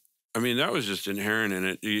 So I mean, that was just inherent in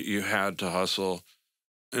it. You had to hustle.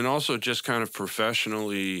 And also just kind of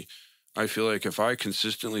professionally, I feel like if I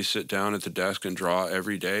consistently sit down at the desk and draw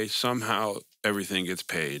every day, somehow everything gets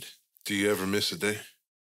paid. Do you ever miss a day?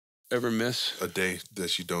 Ever miss? A day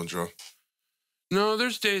that you don't draw? No,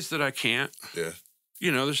 there's days that I can't. Yeah.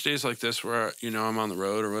 You know, there's days like this where, you know, I'm on the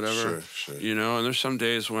road or whatever. Sure. You know, and there's some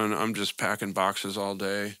days when I'm just packing boxes all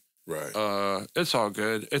day. Right. It's all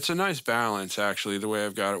good. It's a nice balance, actually, the way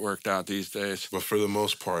I've got it worked out these days. But for the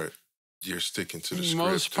most part, you're sticking to the script.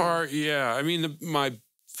 Most part, yeah. I mean, my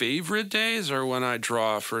favorite days are when I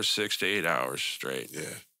draw for 6 to 8 hours straight.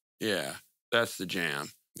 Yeah. Yeah, that's the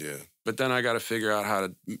jam. Yeah. But then I got to figure out how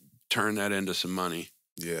to turn that into some money.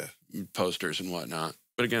 Yeah. Posters and whatnot.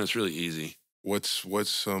 But again, it's really easy. What's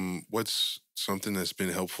something that's been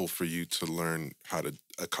helpful for you to learn how to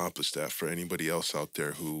accomplish that for anybody else out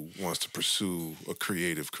there who wants to pursue a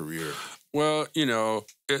creative career? Well, you know,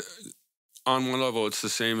 on one level, it's the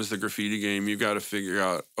same as the graffiti game. You've got to figure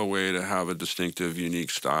out a way to have a distinctive,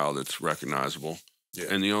 unique style that's recognizable. Yeah.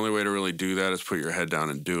 And the only way to really do that is put your head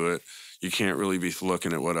down and do it. You can't really be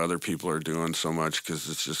looking at what other people are doing so much because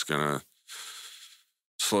it's just going to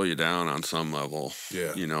slow you down on some level.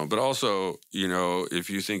 Yeah. You know, but also, you know, if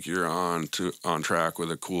you think you're on track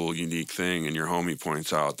with a cool, unique thing and your homie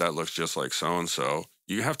points out that looks just like so-and-so,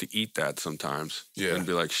 you have to eat that sometimes. Yeah. And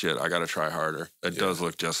be like, shit, I got to try harder. It does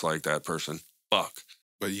look just like that person. Fuck.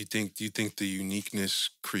 But do you think the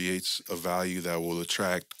uniqueness creates a value that will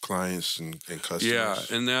attract clients and customers? Yeah,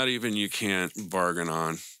 and that even you can't bargain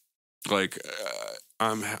on. Like,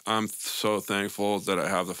 I'm so thankful that I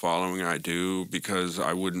have the following I do because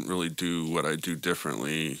I wouldn't really do what I do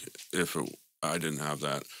differently if I didn't have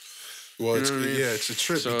that. Well, you know what I mean? Yeah, it's a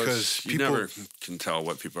trip so because you never can tell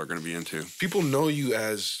what people are going to be into. People know you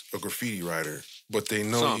as a graffiti writer, but they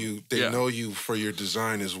know you. They know you for your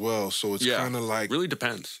design as well. So it's kind of like really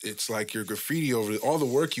depends. It's like your graffiti all the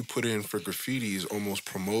work you put in for graffiti has almost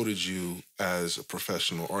promoted you as a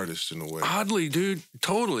professional artist in a way. Oddly, dude,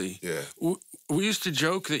 totally. Yeah. We used to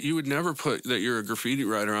joke that you would never put that you're a graffiti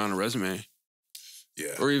writer on a resume.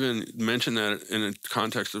 Yeah. Or even mention that in a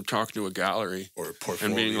context of talking to a gallery. Or a portfolio.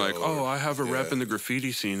 And being like, oh, I have a rep in the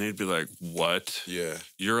graffiti scene. They'd be like, what? Yeah.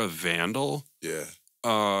 You're a vandal? Yeah.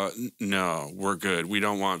 No, we're good. We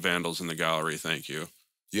don't want vandals in the gallery, thank you.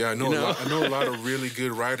 Yeah, I know a lot of really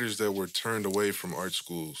good writers that were turned away from art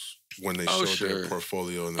schools when they showed their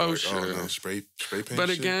portfolio and they're like, oh no, spray paint But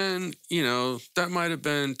shit? again, you know, that might have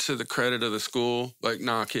been to the credit of the school. Like,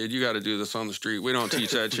 nah, kid, you got to do this on the street. We don't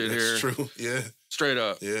teach that shit here. That's true, yeah. Straight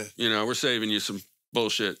up. Yeah. You know, we're saving you some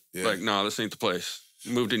bullshit. Yeah. Like, nah, this ain't the place.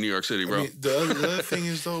 Move to New York City, bro. I mean, the other thing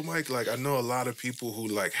is, though, Mike, like, I know a lot of people who,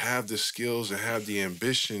 like, have the skills and have the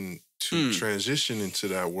ambition to transition into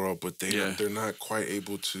that world, but they're not quite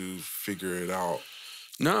able to figure it out.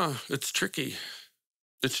 No, it's tricky.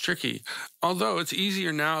 It's tricky. Although it's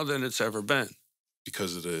easier now than it's ever been.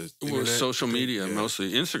 Because of the internet, social media,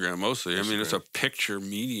 mostly. Instagram, mostly. Instagram. I mean, it's a picture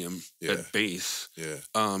medium at base. Yeah.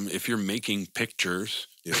 If you're making pictures,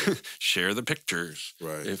 share the pictures.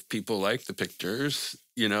 Right. If people like the pictures,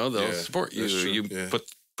 you know, they'll support you. You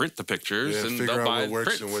print the pictures and they'll buy what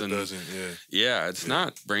works prints and what doesn't. Yeah, it's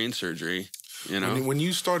not brain surgery. You know, when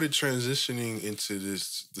you started transitioning into the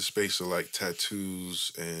space of like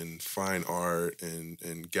tattoos and fine art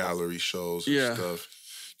and gallery shows and stuff,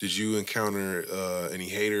 did you encounter any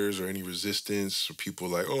haters or any resistance or people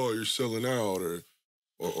like, oh, you're selling out or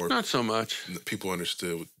not so much? People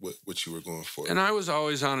understood what you were going for. And I was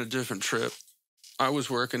always on a different trip. I was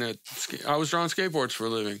drawing skateboards for a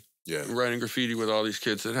living. Yeah. Writing graffiti with all these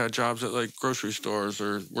kids that had jobs at like grocery stores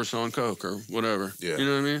or were selling Coke or whatever. Yeah. You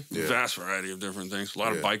know what I mean? Yeah. Vast variety of different things. A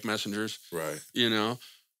lot of bike messengers. Right. You know?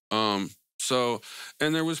 So,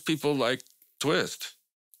 and there was people like Twist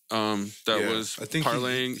that was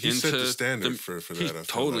parlaying he into set the standard for that. He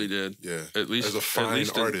totally did. Yeah. At least as a fine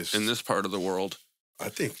artist in this part of the world. I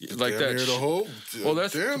think like that. The whole. Well,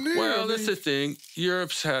 that's damn that's the thing.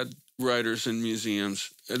 Europe's had writers in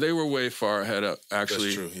museums. They were way far ahead of,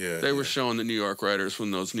 actually. That's true, yeah. They were showing the New York writers when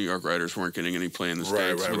those New York writers weren't getting any play in the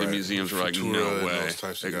States. Right. The museums were like, no way.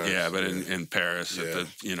 Yeah, but in Paris, at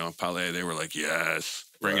the, Palais, they were like, yes,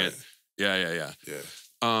 bring it. Yeah.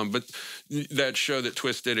 But that show that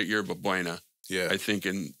Twist did at Yerba Buena, I think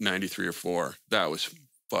in 93 or 4, that was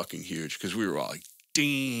fucking huge because we were all like,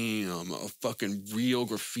 damn, a fucking real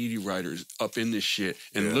graffiti writer's up in this shit.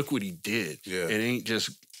 And look what he did. Yeah. It ain't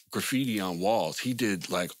just graffiti on walls. He did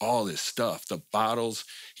like all this stuff. The bottles,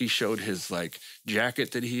 he showed his like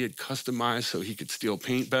jacket that he had customized so he could steal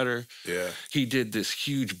paint better. Yeah. He did this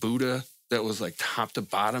huge Buddha that was like top to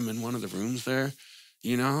bottom in one of the rooms there,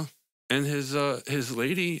 you know? And his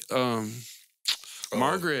lady,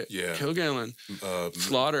 Margaret Kilgallen,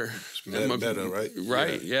 Slaughter. Meta, right?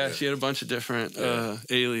 Right, yeah. She had a bunch of different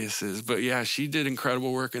aliases. But yeah, she did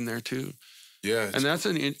incredible work in there too. Yeah. And that's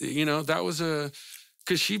that was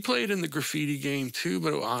because she played in the graffiti game too,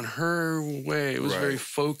 but on her way. It was very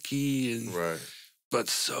folky and but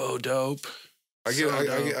so dope. I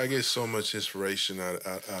get so much inspiration out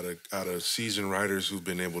of seasoned writers who've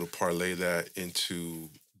been able to parlay that into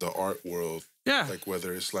the art world. Yeah. Like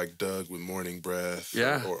whether it's like Doug with Morning Breath.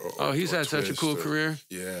 Yeah. He's had such a cool career.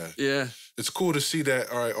 Yeah. Yeah. It's cool to see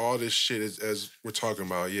that, all right, all this shit is, as we're talking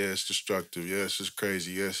about, it's destructive. Yes, it's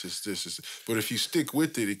crazy. Yes, it's this. But if you stick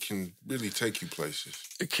with it, it can really take you places.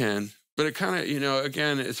 It can. But it kind of,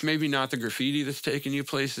 again, it's maybe not the graffiti that's taking you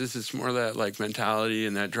places. It's more that like mentality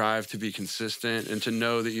and that drive to be consistent and to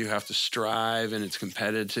know that you have to strive and it's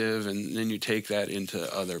competitive, and then you take that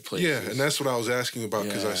into other places. Yeah, and that's what I was asking about,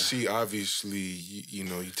 because I see obviously, you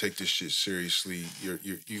take this shit seriously.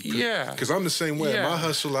 Because I'm the same way. My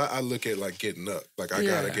hustle, I look at like getting up. Like I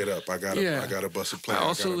gotta get up. I gotta bust a plan. I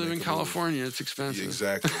also live in California. It's expensive. Yeah,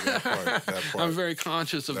 exactly. That part. I'm very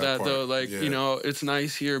conscious of that though. Like it's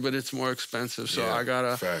nice here, but it's more expensive, so I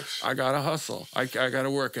gotta hustle. I gotta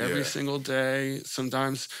work every single day.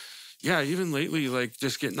 Sometimes, even lately, like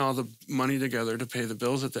just getting all the money together to pay the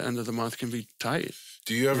bills at the end of the month can be tight.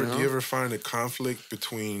 Do you ever find a conflict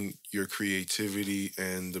between your creativity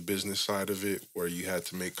and the business side of it, where you had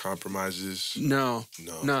to make compromises? No,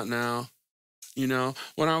 not now.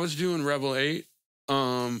 When I was doing Rebel 8,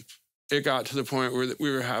 it got to the point where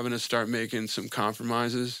we were having to start making some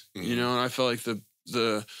compromises. And I felt like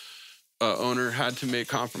the owner had to make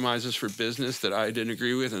compromises for business that I didn't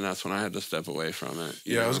agree with, and that's when I had to step away from it.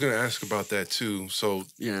 I was going to ask about that too. So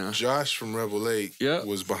Josh from Rebel 8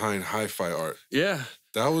 was behind Hi-Fi Art. Yeah.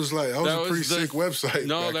 That was a pretty sick website.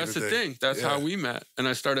 No, that's the thing. That's how we met, and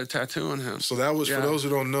I started tattooing him. So that was, for those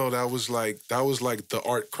who don't know, that was like the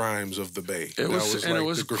art crimes of the Bay. It was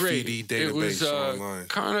the graffiti database online. It was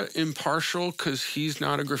kind of impartial because he's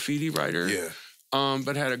not a graffiti writer. Yeah.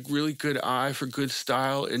 But had a really good eye for good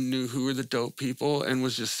style and knew who were the dope people and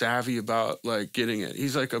was just savvy about like getting it.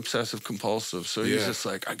 He's like obsessive compulsive, so he's just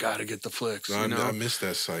like, I gotta get the flicks. No, I missed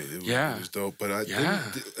that site. It was dope. But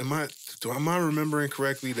am I remembering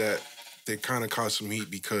correctly that they kind of caught some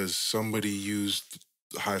heat because somebody used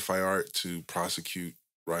Hi-Fi Art to prosecute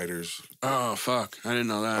writers? Oh fuck, I didn't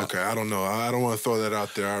know that. Okay, I don't know. I don't want to throw that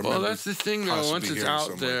out there. Well, that's the thing though. Once it's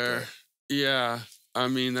out there, I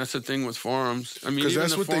mean, that's the thing with forums. I mean, because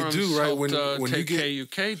that's what they do, right? When you get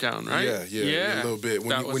KUK down, right? Yeah, a little bit.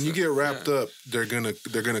 When you get wrapped up, they're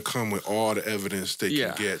gonna come with all the evidence they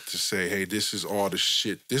can get to say, hey, this is all the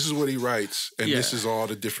shit. This is what he writes, and this is all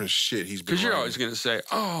the different shit he's been. Because you're always gonna say,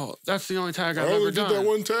 oh, that's the only tag I've ever done. I only did that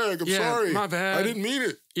one tag. I'm sorry, my bad. I didn't mean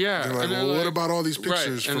it. Yeah. They're like, well, what about all these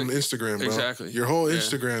pictures from Instagram, bro? Exactly. Your whole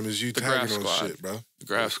Instagram is you tagging on shit, bro. The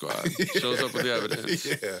Graph Squad shows up with the evidence.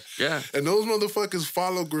 Yeah. And those motherfuckers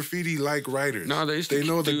follow graffiti like writers. No, they used to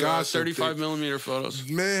know do the gossip. 35 millimeter photos.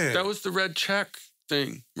 Man. That was the red check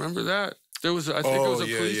thing. Remember that? There was, I think it was a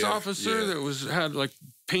police officer that had like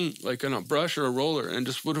paint, like in a brush or a roller, and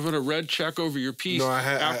just would have put a red check over your piece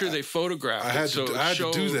after they photographed I had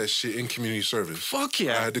to do that shit in community service. Fuck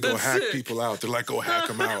yeah. I had to go hack people out. They're like, go hack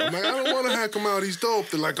them out. I'm like, I don't want to hack them out. He's dope.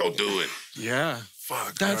 They're like, go do it. Yeah.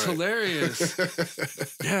 Fuck. That's hilarious.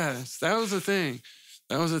 Yes, that was the thing.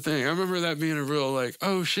 I remember that being a real like,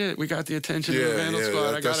 oh shit, we got the attention of the Vandal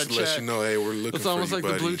Squad. I got to check. Let you know, hey, we're looking for you, It's almost like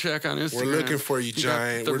buddy. The blue check on Instagram. We're looking for you,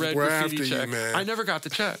 Giant. We're after check. you, man. I never got the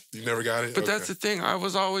check. You never got it? But that's the thing.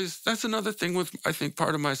 That's another thing with, I think,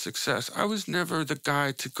 part of my success. I was never the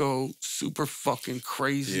guy to go super fucking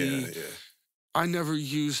crazy. Yeah. I never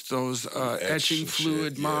used those etching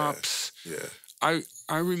fluid mops. Yeah.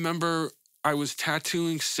 I remember I was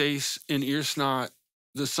tattooing Sace in Earsnot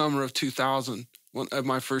the summer of 2000 at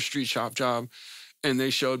my first street shop job, and they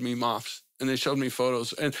showed me mops and they showed me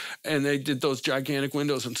photos, and they did those gigantic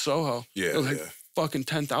windows in Soho. Yeah, like fucking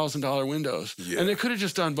 $10,000 windows. Yeah. And they could have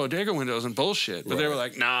just done bodega windows and bullshit, but they were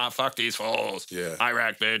like, nah, fuck these fools. Yeah.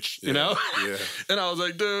 Iraq, bitch. You know? Yeah. And I was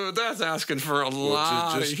like, dude, that's asking for a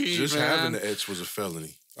lot of heat, just having the etch was a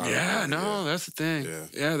felony. That's the thing.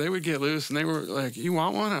 Yeah, they would get loose, and they were like, you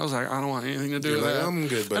want one? I was like, I don't want anything to do with that. I'm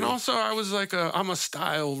good, buddy. And also, I was like, I'm a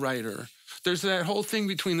style writer. There's that whole thing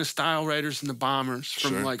between the style writers and the bombers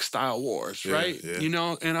from like Style Wars, right? Yeah. You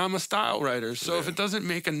know, and I'm a style writer. So if it doesn't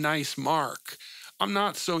make a nice mark, I'm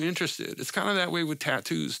not so interested. It's kind of that way with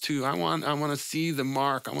tattoos too. I want to see the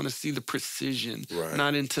mark. I want to see the precision. Right.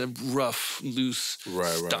 Not into rough, loose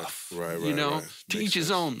stuff. Right. You know, to each his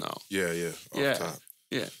own though. Yeah. Off top.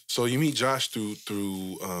 Yeah. So you meet Josh through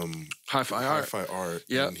Hi-Fi Art. Hi-Fi Art.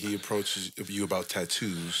 Yep. And he approaches you about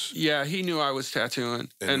tattoos. Yeah, he knew I was tattooing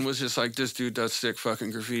and was just like, this dude does sick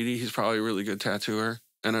fucking graffiti. He's probably a really good tattooer.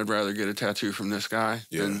 And I'd rather get a tattoo from this guy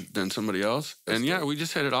than somebody else. That's dope. We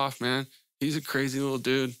just hit it off, man. He's a crazy little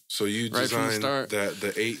dude. So you designed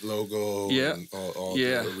the 8 logo and all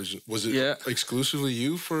the original. Was it exclusively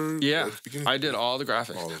you for the beginning? I did all the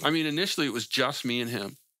graphics. I mean, initially it was just me and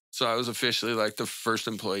him. So I was officially like the first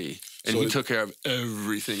employee. And he took care of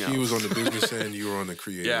everything else. He was on the business end, you were on the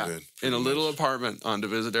creative end. In a little apartment on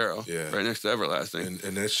Divisadero, right next to Everlasting.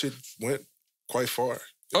 And that shit went quite far.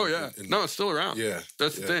 Oh, yeah. No, it's still around. Yeah.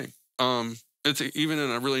 That's the thing. It's even in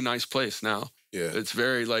a really nice place now. Yeah. It's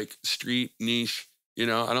very, like, street niche. You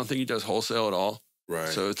know, I don't think he does wholesale at all. Right.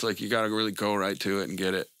 So it's like you got to really go right to it and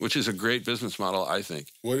get it, which is a great business model, I think.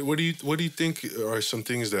 What do you think are some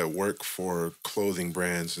things that work for clothing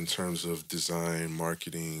brands in terms of design,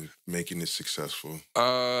 marketing, making it successful?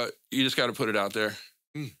 You just got to put it out there.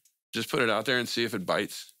 Just put it out there and see if it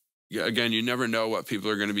bites. Again, you never know what people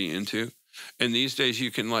are going to be into. And these days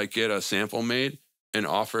you can like get a sample made and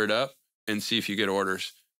offer it up and see if you get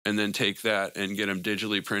orders, and then take that and get them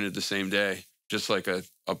digitally printed the same day, just like a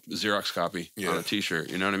Xerox copy on a T-shirt.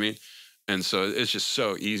 You know what I mean? And so it's just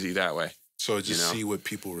so easy that way. So just see what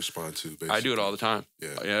people respond to, basically. I do it all the time.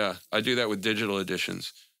 Yeah. I do that with digital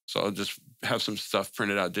editions. So I'll just have some stuff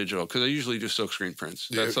printed out digital because I usually do silkscreen prints.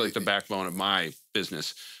 That's like the backbone of my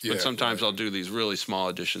business. But sometimes I'll do these really small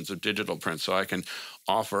editions of digital prints so I can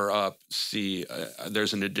offer up,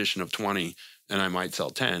 there's an edition of 20 and I might sell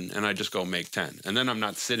 10 and I just go make 10. And then I'm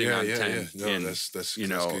not sitting on 10 in, that's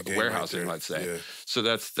warehousing, right, let's say. Yeah. So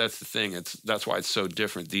that's the thing. That's why it's so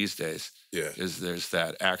different these days. Yeah. Is there's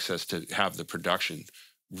that access to have the production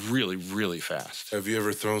really, really fast. Have you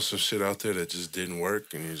ever thrown some shit out there that just didn't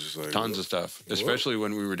work and you're just like... Tons of stuff, especially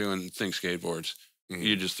when we were doing Think Skateboards.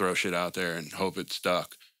 You just throw shit out there and hope it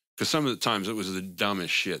stuck. Because some of the times it was the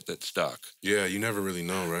dumbest shit that stuck. Yeah, you never really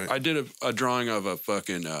know, right? I did a drawing of a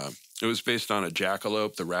fucking... it was based on a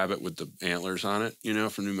jackalope, the rabbit with the antlers on it, you know,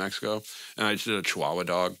 from New Mexico. And I just did a Chihuahua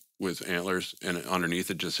dog with antlers, and underneath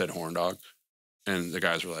it just said horn dog. And the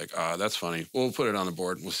guys were like, that's funny. We'll put it on the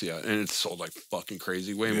board and we'll see how. And it sold like fucking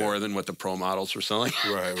crazy, way more than what the pro models were selling.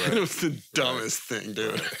 Right. And it was the dumbest thing,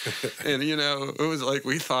 dude. And, you know, it was like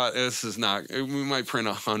we thought this is not, we might print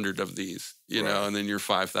 100 of these, you know, and then you're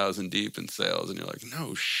 5,000 deep in sales and you're like,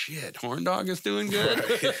 no shit, horn dog is doing good.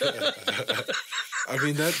 I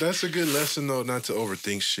mean, that's a good lesson, though, not to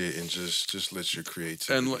overthink shit and just let your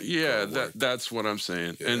creativity that's what I'm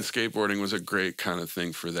saying. Yeah. And skateboarding was a great kind of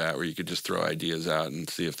thing for that, where you could just throw ideas out and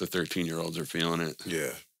see if the 13-year-olds are feeling it.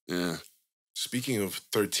 Yeah. Speaking of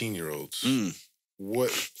 13-year-olds,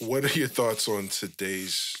 what are your thoughts on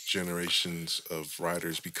today's generations of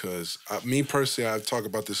riders? Because me personally, I talk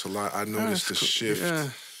about this a lot. I noticed a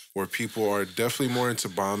shift where people are definitely more into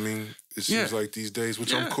bombing, it seems like these days,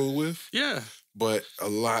 which I'm cool with. Yeah. But a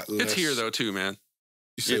lot less. It's here, though, too, man.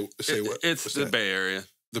 You say what? It's the Bay Area.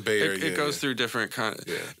 The Bay Area. It goes through different kind of...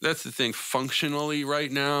 Yeah. That's the thing. Functionally, right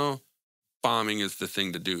now, bombing is the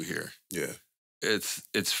thing to do here. Yeah.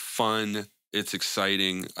 It's fun. It's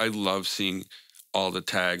exciting. I love seeing all the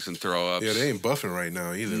tags and throw-ups. Yeah, they ain't buffing right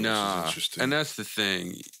now either, which is interesting. And that's the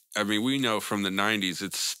thing. I mean, we know from the 90s,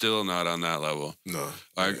 it's still not on that level. No.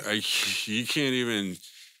 You can't even...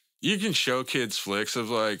 You can show kids flicks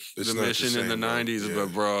of, like, the Mission in the 90s,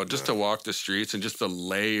 but, bro, just to walk the streets and just the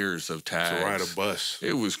layers of tags. To ride a bus.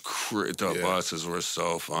 It was the buses were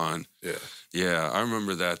so fun. Yeah. Yeah, I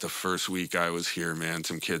remember that the first week I was here, man.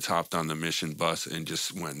 Some kids hopped on the Mission bus and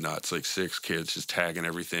just went nuts. Like 6 kids just tagging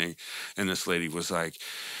everything. And this lady was like,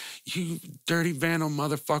 you dirty vandal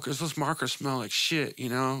motherfuckers, those markers smell like shit, you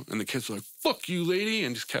know? And the kids were like, fuck you, lady,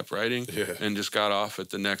 and just kept riding and just got off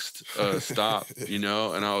at the next stop, you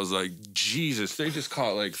know? And I was like, Jesus, they just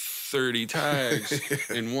caught like 30 tags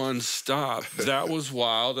in one stop. That was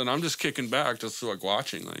wild. And I'm just kicking back, just like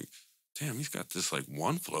watching, like, damn, he's got this like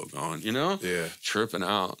one flow going, you know? Yeah. Tripping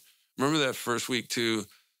out. Remember that first week too?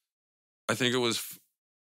 I think it was,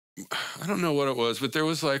 I don't know what it was, but there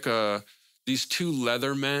was like these 2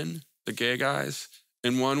 leather men, the gay guys,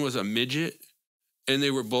 and one was a midget, and they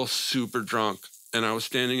were both super drunk. And I was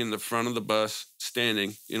standing in the front of the bus,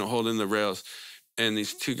 you know, holding the rails, and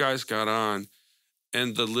these 2 guys got on,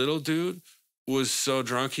 and the little dude was so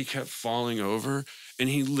drunk he kept falling over, and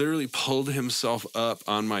he literally pulled himself up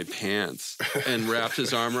on my pants and wrapped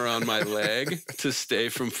his arm around my leg to stay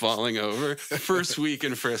from falling over. First week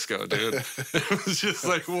in Frisco, dude. It was just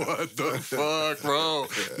like, what the fuck, bro?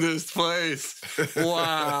 This place.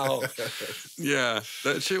 Wow. Yeah,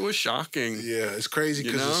 that shit was shocking. Yeah, it's crazy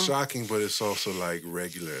because it's shocking, but it's also like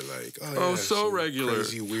regular. Like, so regular.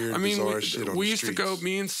 Crazy, weird, bizarre shit on the we used to go, streets.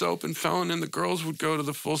 me and Soap and Felon and the girls would go to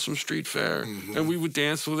the Folsom Street Fair, and we would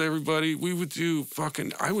dance with everybody. We would do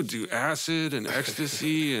I would do acid and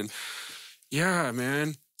ecstasy, and yeah,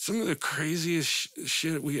 man. Some of the craziest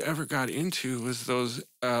shit we ever got into was those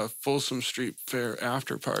Folsom Street Fair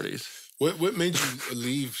after parties. What made you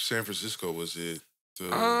leave San Francisco? Was it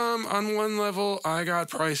on one level, I got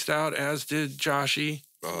priced out, as did Joshy,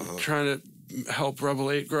 trying to help Rebel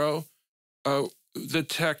 8 grow. The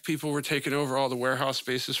tech people were taking over all the warehouse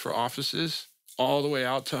spaces for offices, all the way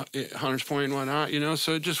out to Hunters Point and whatnot, you know?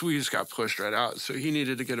 So we just got pushed right out. So he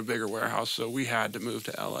needed to get a bigger warehouse, so we had to move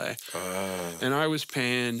to LA. And I was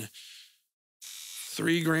paying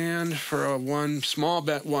 $3,000 for a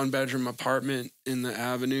one-bedroom apartment in the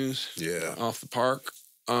Avenues, off the park.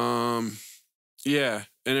 Yeah,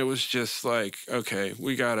 and it was just like, okay,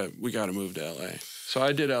 we gotta move to LA. So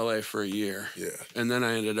I did LA for a year. Yeah, and then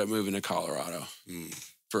I ended up moving to Colorado.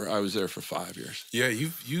 I was there for 5 years. Yeah,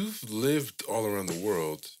 you've lived all around the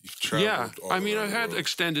world. You've traveled. Yeah, I've had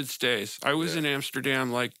extended stays. I was in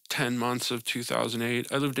Amsterdam like 10 months of 2008.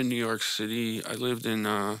 I lived in New York City. I lived in.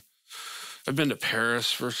 I've been to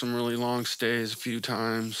Paris for some really long stays a few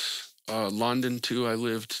times. London too. I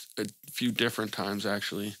lived a few different times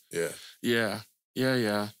actually. Yeah.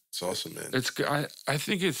 It's awesome, man. I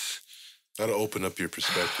think it's. That'll open up your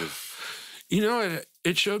perspective. You know,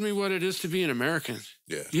 it showed me what it is to be an American.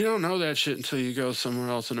 Yeah. You don't know that shit until you go somewhere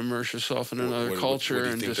else and immerse yourself in another culture.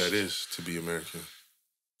 What do you think that is to be American?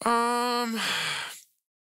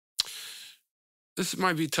 This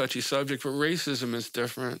might be a touchy subject, but racism is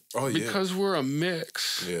different. Oh, yeah. Because we're a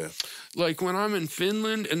mix. Yeah. Like when I'm in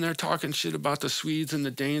Finland and they're talking shit about the Swedes and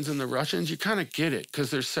the Danes and the Russians, you kind of get it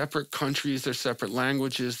because they're separate countries, they're separate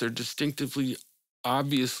languages, they're distinctively,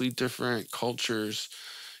 obviously different cultures.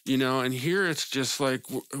 You know, and here it's just like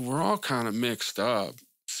we're all kind of mixed up.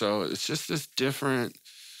 So it's just this different,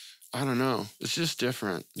 I don't know. It's just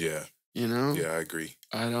different. Yeah. You know? Yeah, I agree.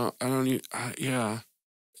 Yeah.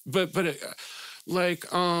 But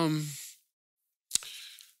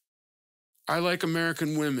I like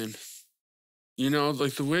American women. You know,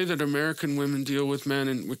 like the way that American women deal with men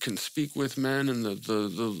and we can speak with men and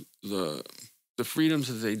the freedoms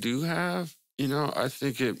that they do have. You know, I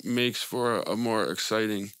think it makes for a more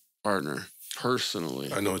exciting partner,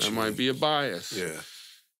 personally. I know what you mean. That might be a bias. Yeah.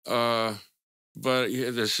 But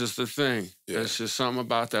yeah, that's just the thing. Yeah. There's just something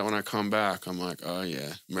about that when I come back. I'm like, oh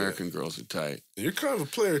yeah, American girls are tight. You're kind of a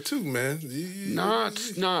player too, man.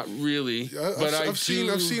 Not really. But I've seen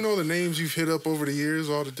all the names you've hit up over the years,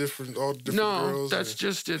 all the different girls. No, that's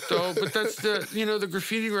just it though. But that's the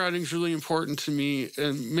graffiti writing's really important to me,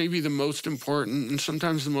 and maybe the most important, and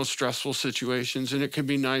sometimes the most stressful situations. And it can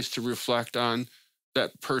be nice to reflect on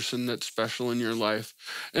that person that's special in your life.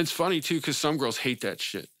 And it's funny too, because some girls hate that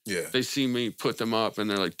shit. Yeah. They see me put them up and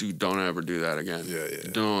they're like, dude, don't ever do that again. Yeah.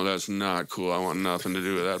 No, that's not cool. I want nothing to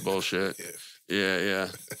do with that bullshit. Yeah,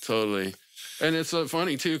 totally. And it's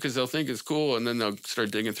funny too, because they'll think it's cool and then they'll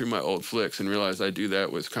start digging through my old flicks and realize I do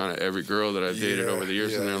that with kind of every girl that I've dated over the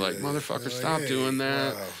years. And they're like, motherfucker, stop doing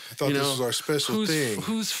that. Wow. I thought this was our special thing.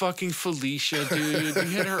 Who's fucking Felicia, dude? You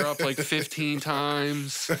hit her up like 15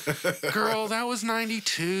 times. Girl, that was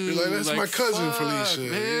 92. You're like, that's my cousin, Felicia.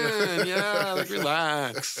 Man, like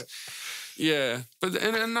relax. Yeah,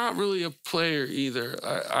 and I'm not really a player either.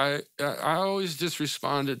 I always just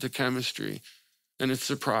responded to chemistry. And it's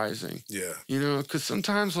surprising. Yeah. You know, because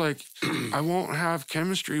sometimes, like, I won't have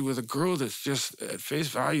chemistry with a girl that's just at face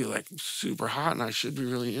value, like, super hot, and I should be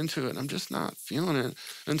really into it. And I'm just not feeling it.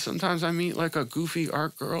 And sometimes I meet, like, a goofy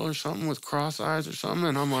art girl or something with cross eyes or something,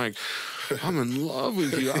 and I'm like, I'm in love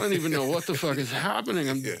with you. I don't even know what the fuck is happening.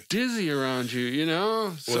 I'm dizzy around you, you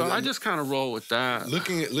know? So I just kind of roll with that.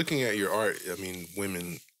 Looking at your art, I mean,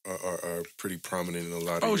 women are pretty prominent in a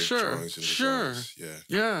lot of your drawings and designs.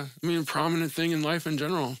 Yeah. I mean, a prominent thing in life in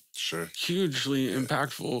general. Sure. Hugely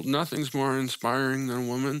impactful. Nothing's more inspiring than a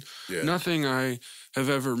woman. Yeah. Nothing I have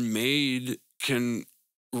ever made can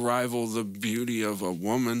rival the beauty of a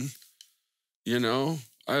woman. You know,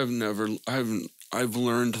 I've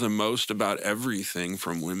learned the most about everything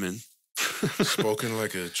from women. Spoken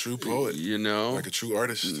like a true poet. You know? Like a true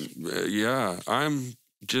artist. Yeah. I'm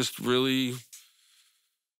just really,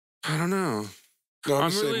 I don't know. No,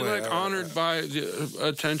 I'm really honored by the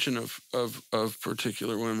attention of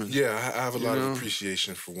particular women. Yeah, I have a lot of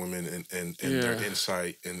appreciation for women and their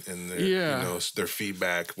insight and their their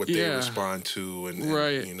feedback, what they respond to, and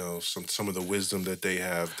you know, some of the wisdom that they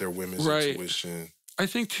have, their women's intuition. I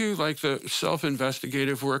think too, like the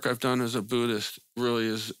self-investigative work I've done as a Buddhist really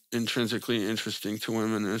is intrinsically interesting to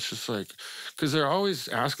women. And it's just like, because they're always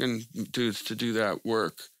asking dudes to do that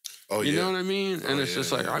work. Oh, you know what I mean? And it's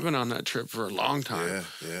just like, I've been on that trip for a long time.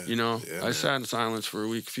 You know, I sat in silence for a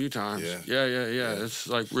week a few times. Yeah. It's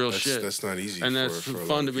like real shit. That's not easy. And that's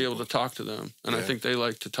fun to be able to talk to them. And I think they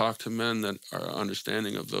like to talk to men that are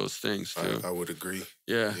understanding of those things too. I would agree.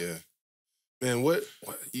 Yeah. Man, what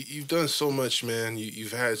you've done so much, man.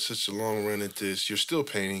 You've had such a long run at this. You're still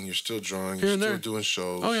painting. You're still drawing. You're still doing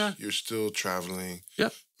shows. Oh, yeah. You're still traveling.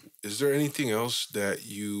 Yep. Is there anything else that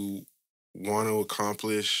you want to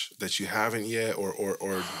accomplish that you haven't yet,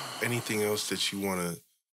 or anything else that you want to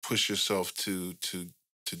push yourself to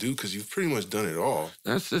do? Because you've pretty much done it all.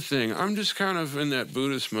 That's the thing. I'm just kind of in that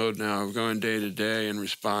Buddhist mode now of going day to day and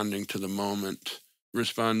responding to the moment,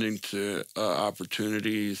 responding to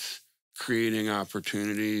opportunities, creating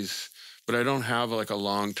opportunities, but I don't have like a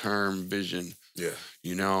long-term vision. Yeah.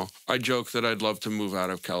 You know, I joke that I'd love to move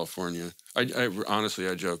out of California. I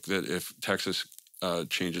honestly joke that if Texas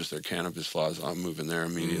changes their cannabis laws, I'm moving there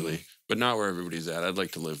immediately, but not where everybody's at. I'd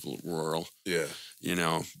like to live rural. Yeah. You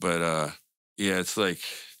know, but it's like,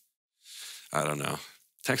 I don't know.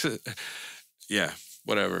 Texas,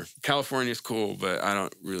 whatever. California's cool, but I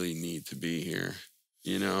don't really need to be here.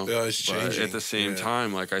 You know, it's changing. But at the same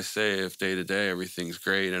time, like I say, if day to day everything's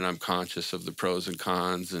great and I'm conscious of the pros and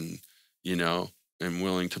cons and, you know, I'm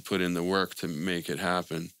willing to put in the work to make it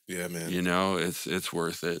happen. Yeah, man. You know, it's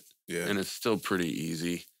worth it. Yeah. And it's still pretty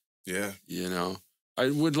easy. Yeah. You know, I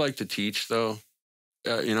would like to teach though.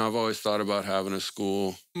 You know, I've always thought about having a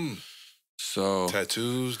school. So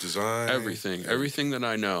tattoos, design, everything that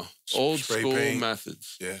I know, old school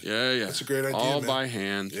methods. Yeah. That's a great idea. All by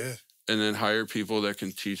hand. Yeah. And then hire people that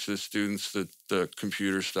can teach the students the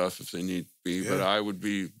computer stuff if they need to be. But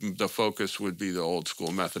the focus would be the old school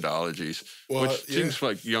methodologies, which seems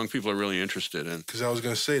like young people are really interested in. Because I was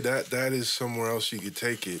going to say that is somewhere else you could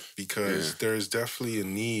take it, because there's definitely a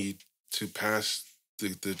need to pass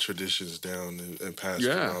the traditions down and pass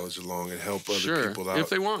the knowledge along and help other people out. If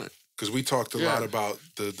they want it. Because we talked a lot about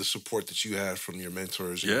the support that you had from your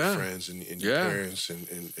mentors and your friends and your parents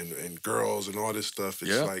and girls and all this stuff.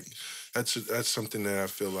 It's like that's something that I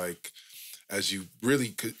feel like as you really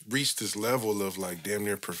could reach this level of like damn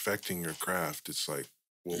near perfecting your craft, it's like,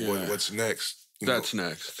 well, what's next? That's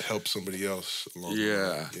next. Help somebody else along the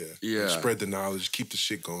way. Yeah. Spread the knowledge, keep the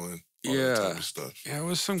shit going. All that type of stuff. Yeah, it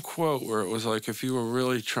was some quote where it was like, if you were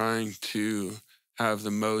really trying to have the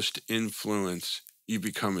most influence, you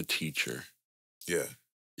become a teacher. Yeah.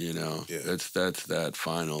 You know, that's that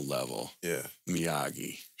final level. Yeah.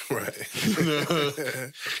 Miyagi. Right.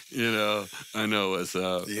 You know, I know what's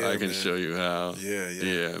up. I can show you how.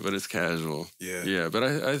 Yeah, but it's casual. Yeah, but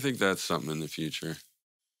I think that's something in the future.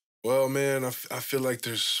 Well, man, I feel like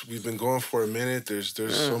we've been going for a minute. There's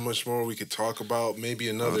so much more we could talk about. Maybe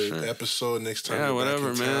another episode next time. Yeah, we're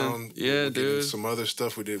whatever, back in town. Man. Yeah, dude. Some other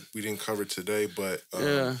stuff we didn't cover today, but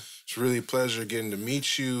it's really a pleasure getting to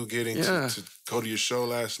meet you, getting to go to your show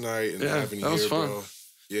last night and having you here, fun. bro.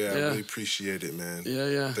 Yeah, I really appreciate it, man.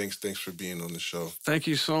 Yeah. Thanks for being on the show. Thank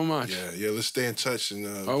you so much. Yeah. Let's stay in touch and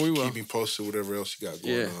we will. Keep me posted, whatever else you got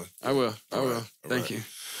going on. I will. Thank you.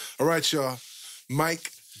 All right, y'all.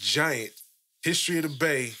 Mike Giant, History of the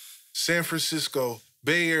Bay, San Francisco,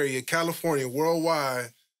 Bay Area, California, worldwide.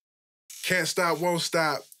 Can't stop, won't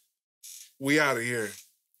stop. We out of here.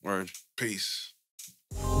 Word. Peace.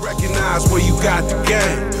 Recognize where you got the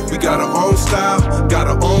game. We got our own style, got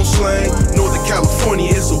our own slang. Northern California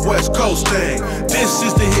is a West Coast thing. This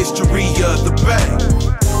is the history of the Bay.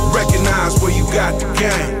 Recognize where you got the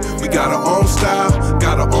game. We got our own style,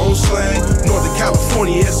 got our own slang. Northern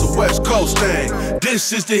California is a West Coast thing.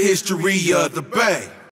 This is the history of the Bay.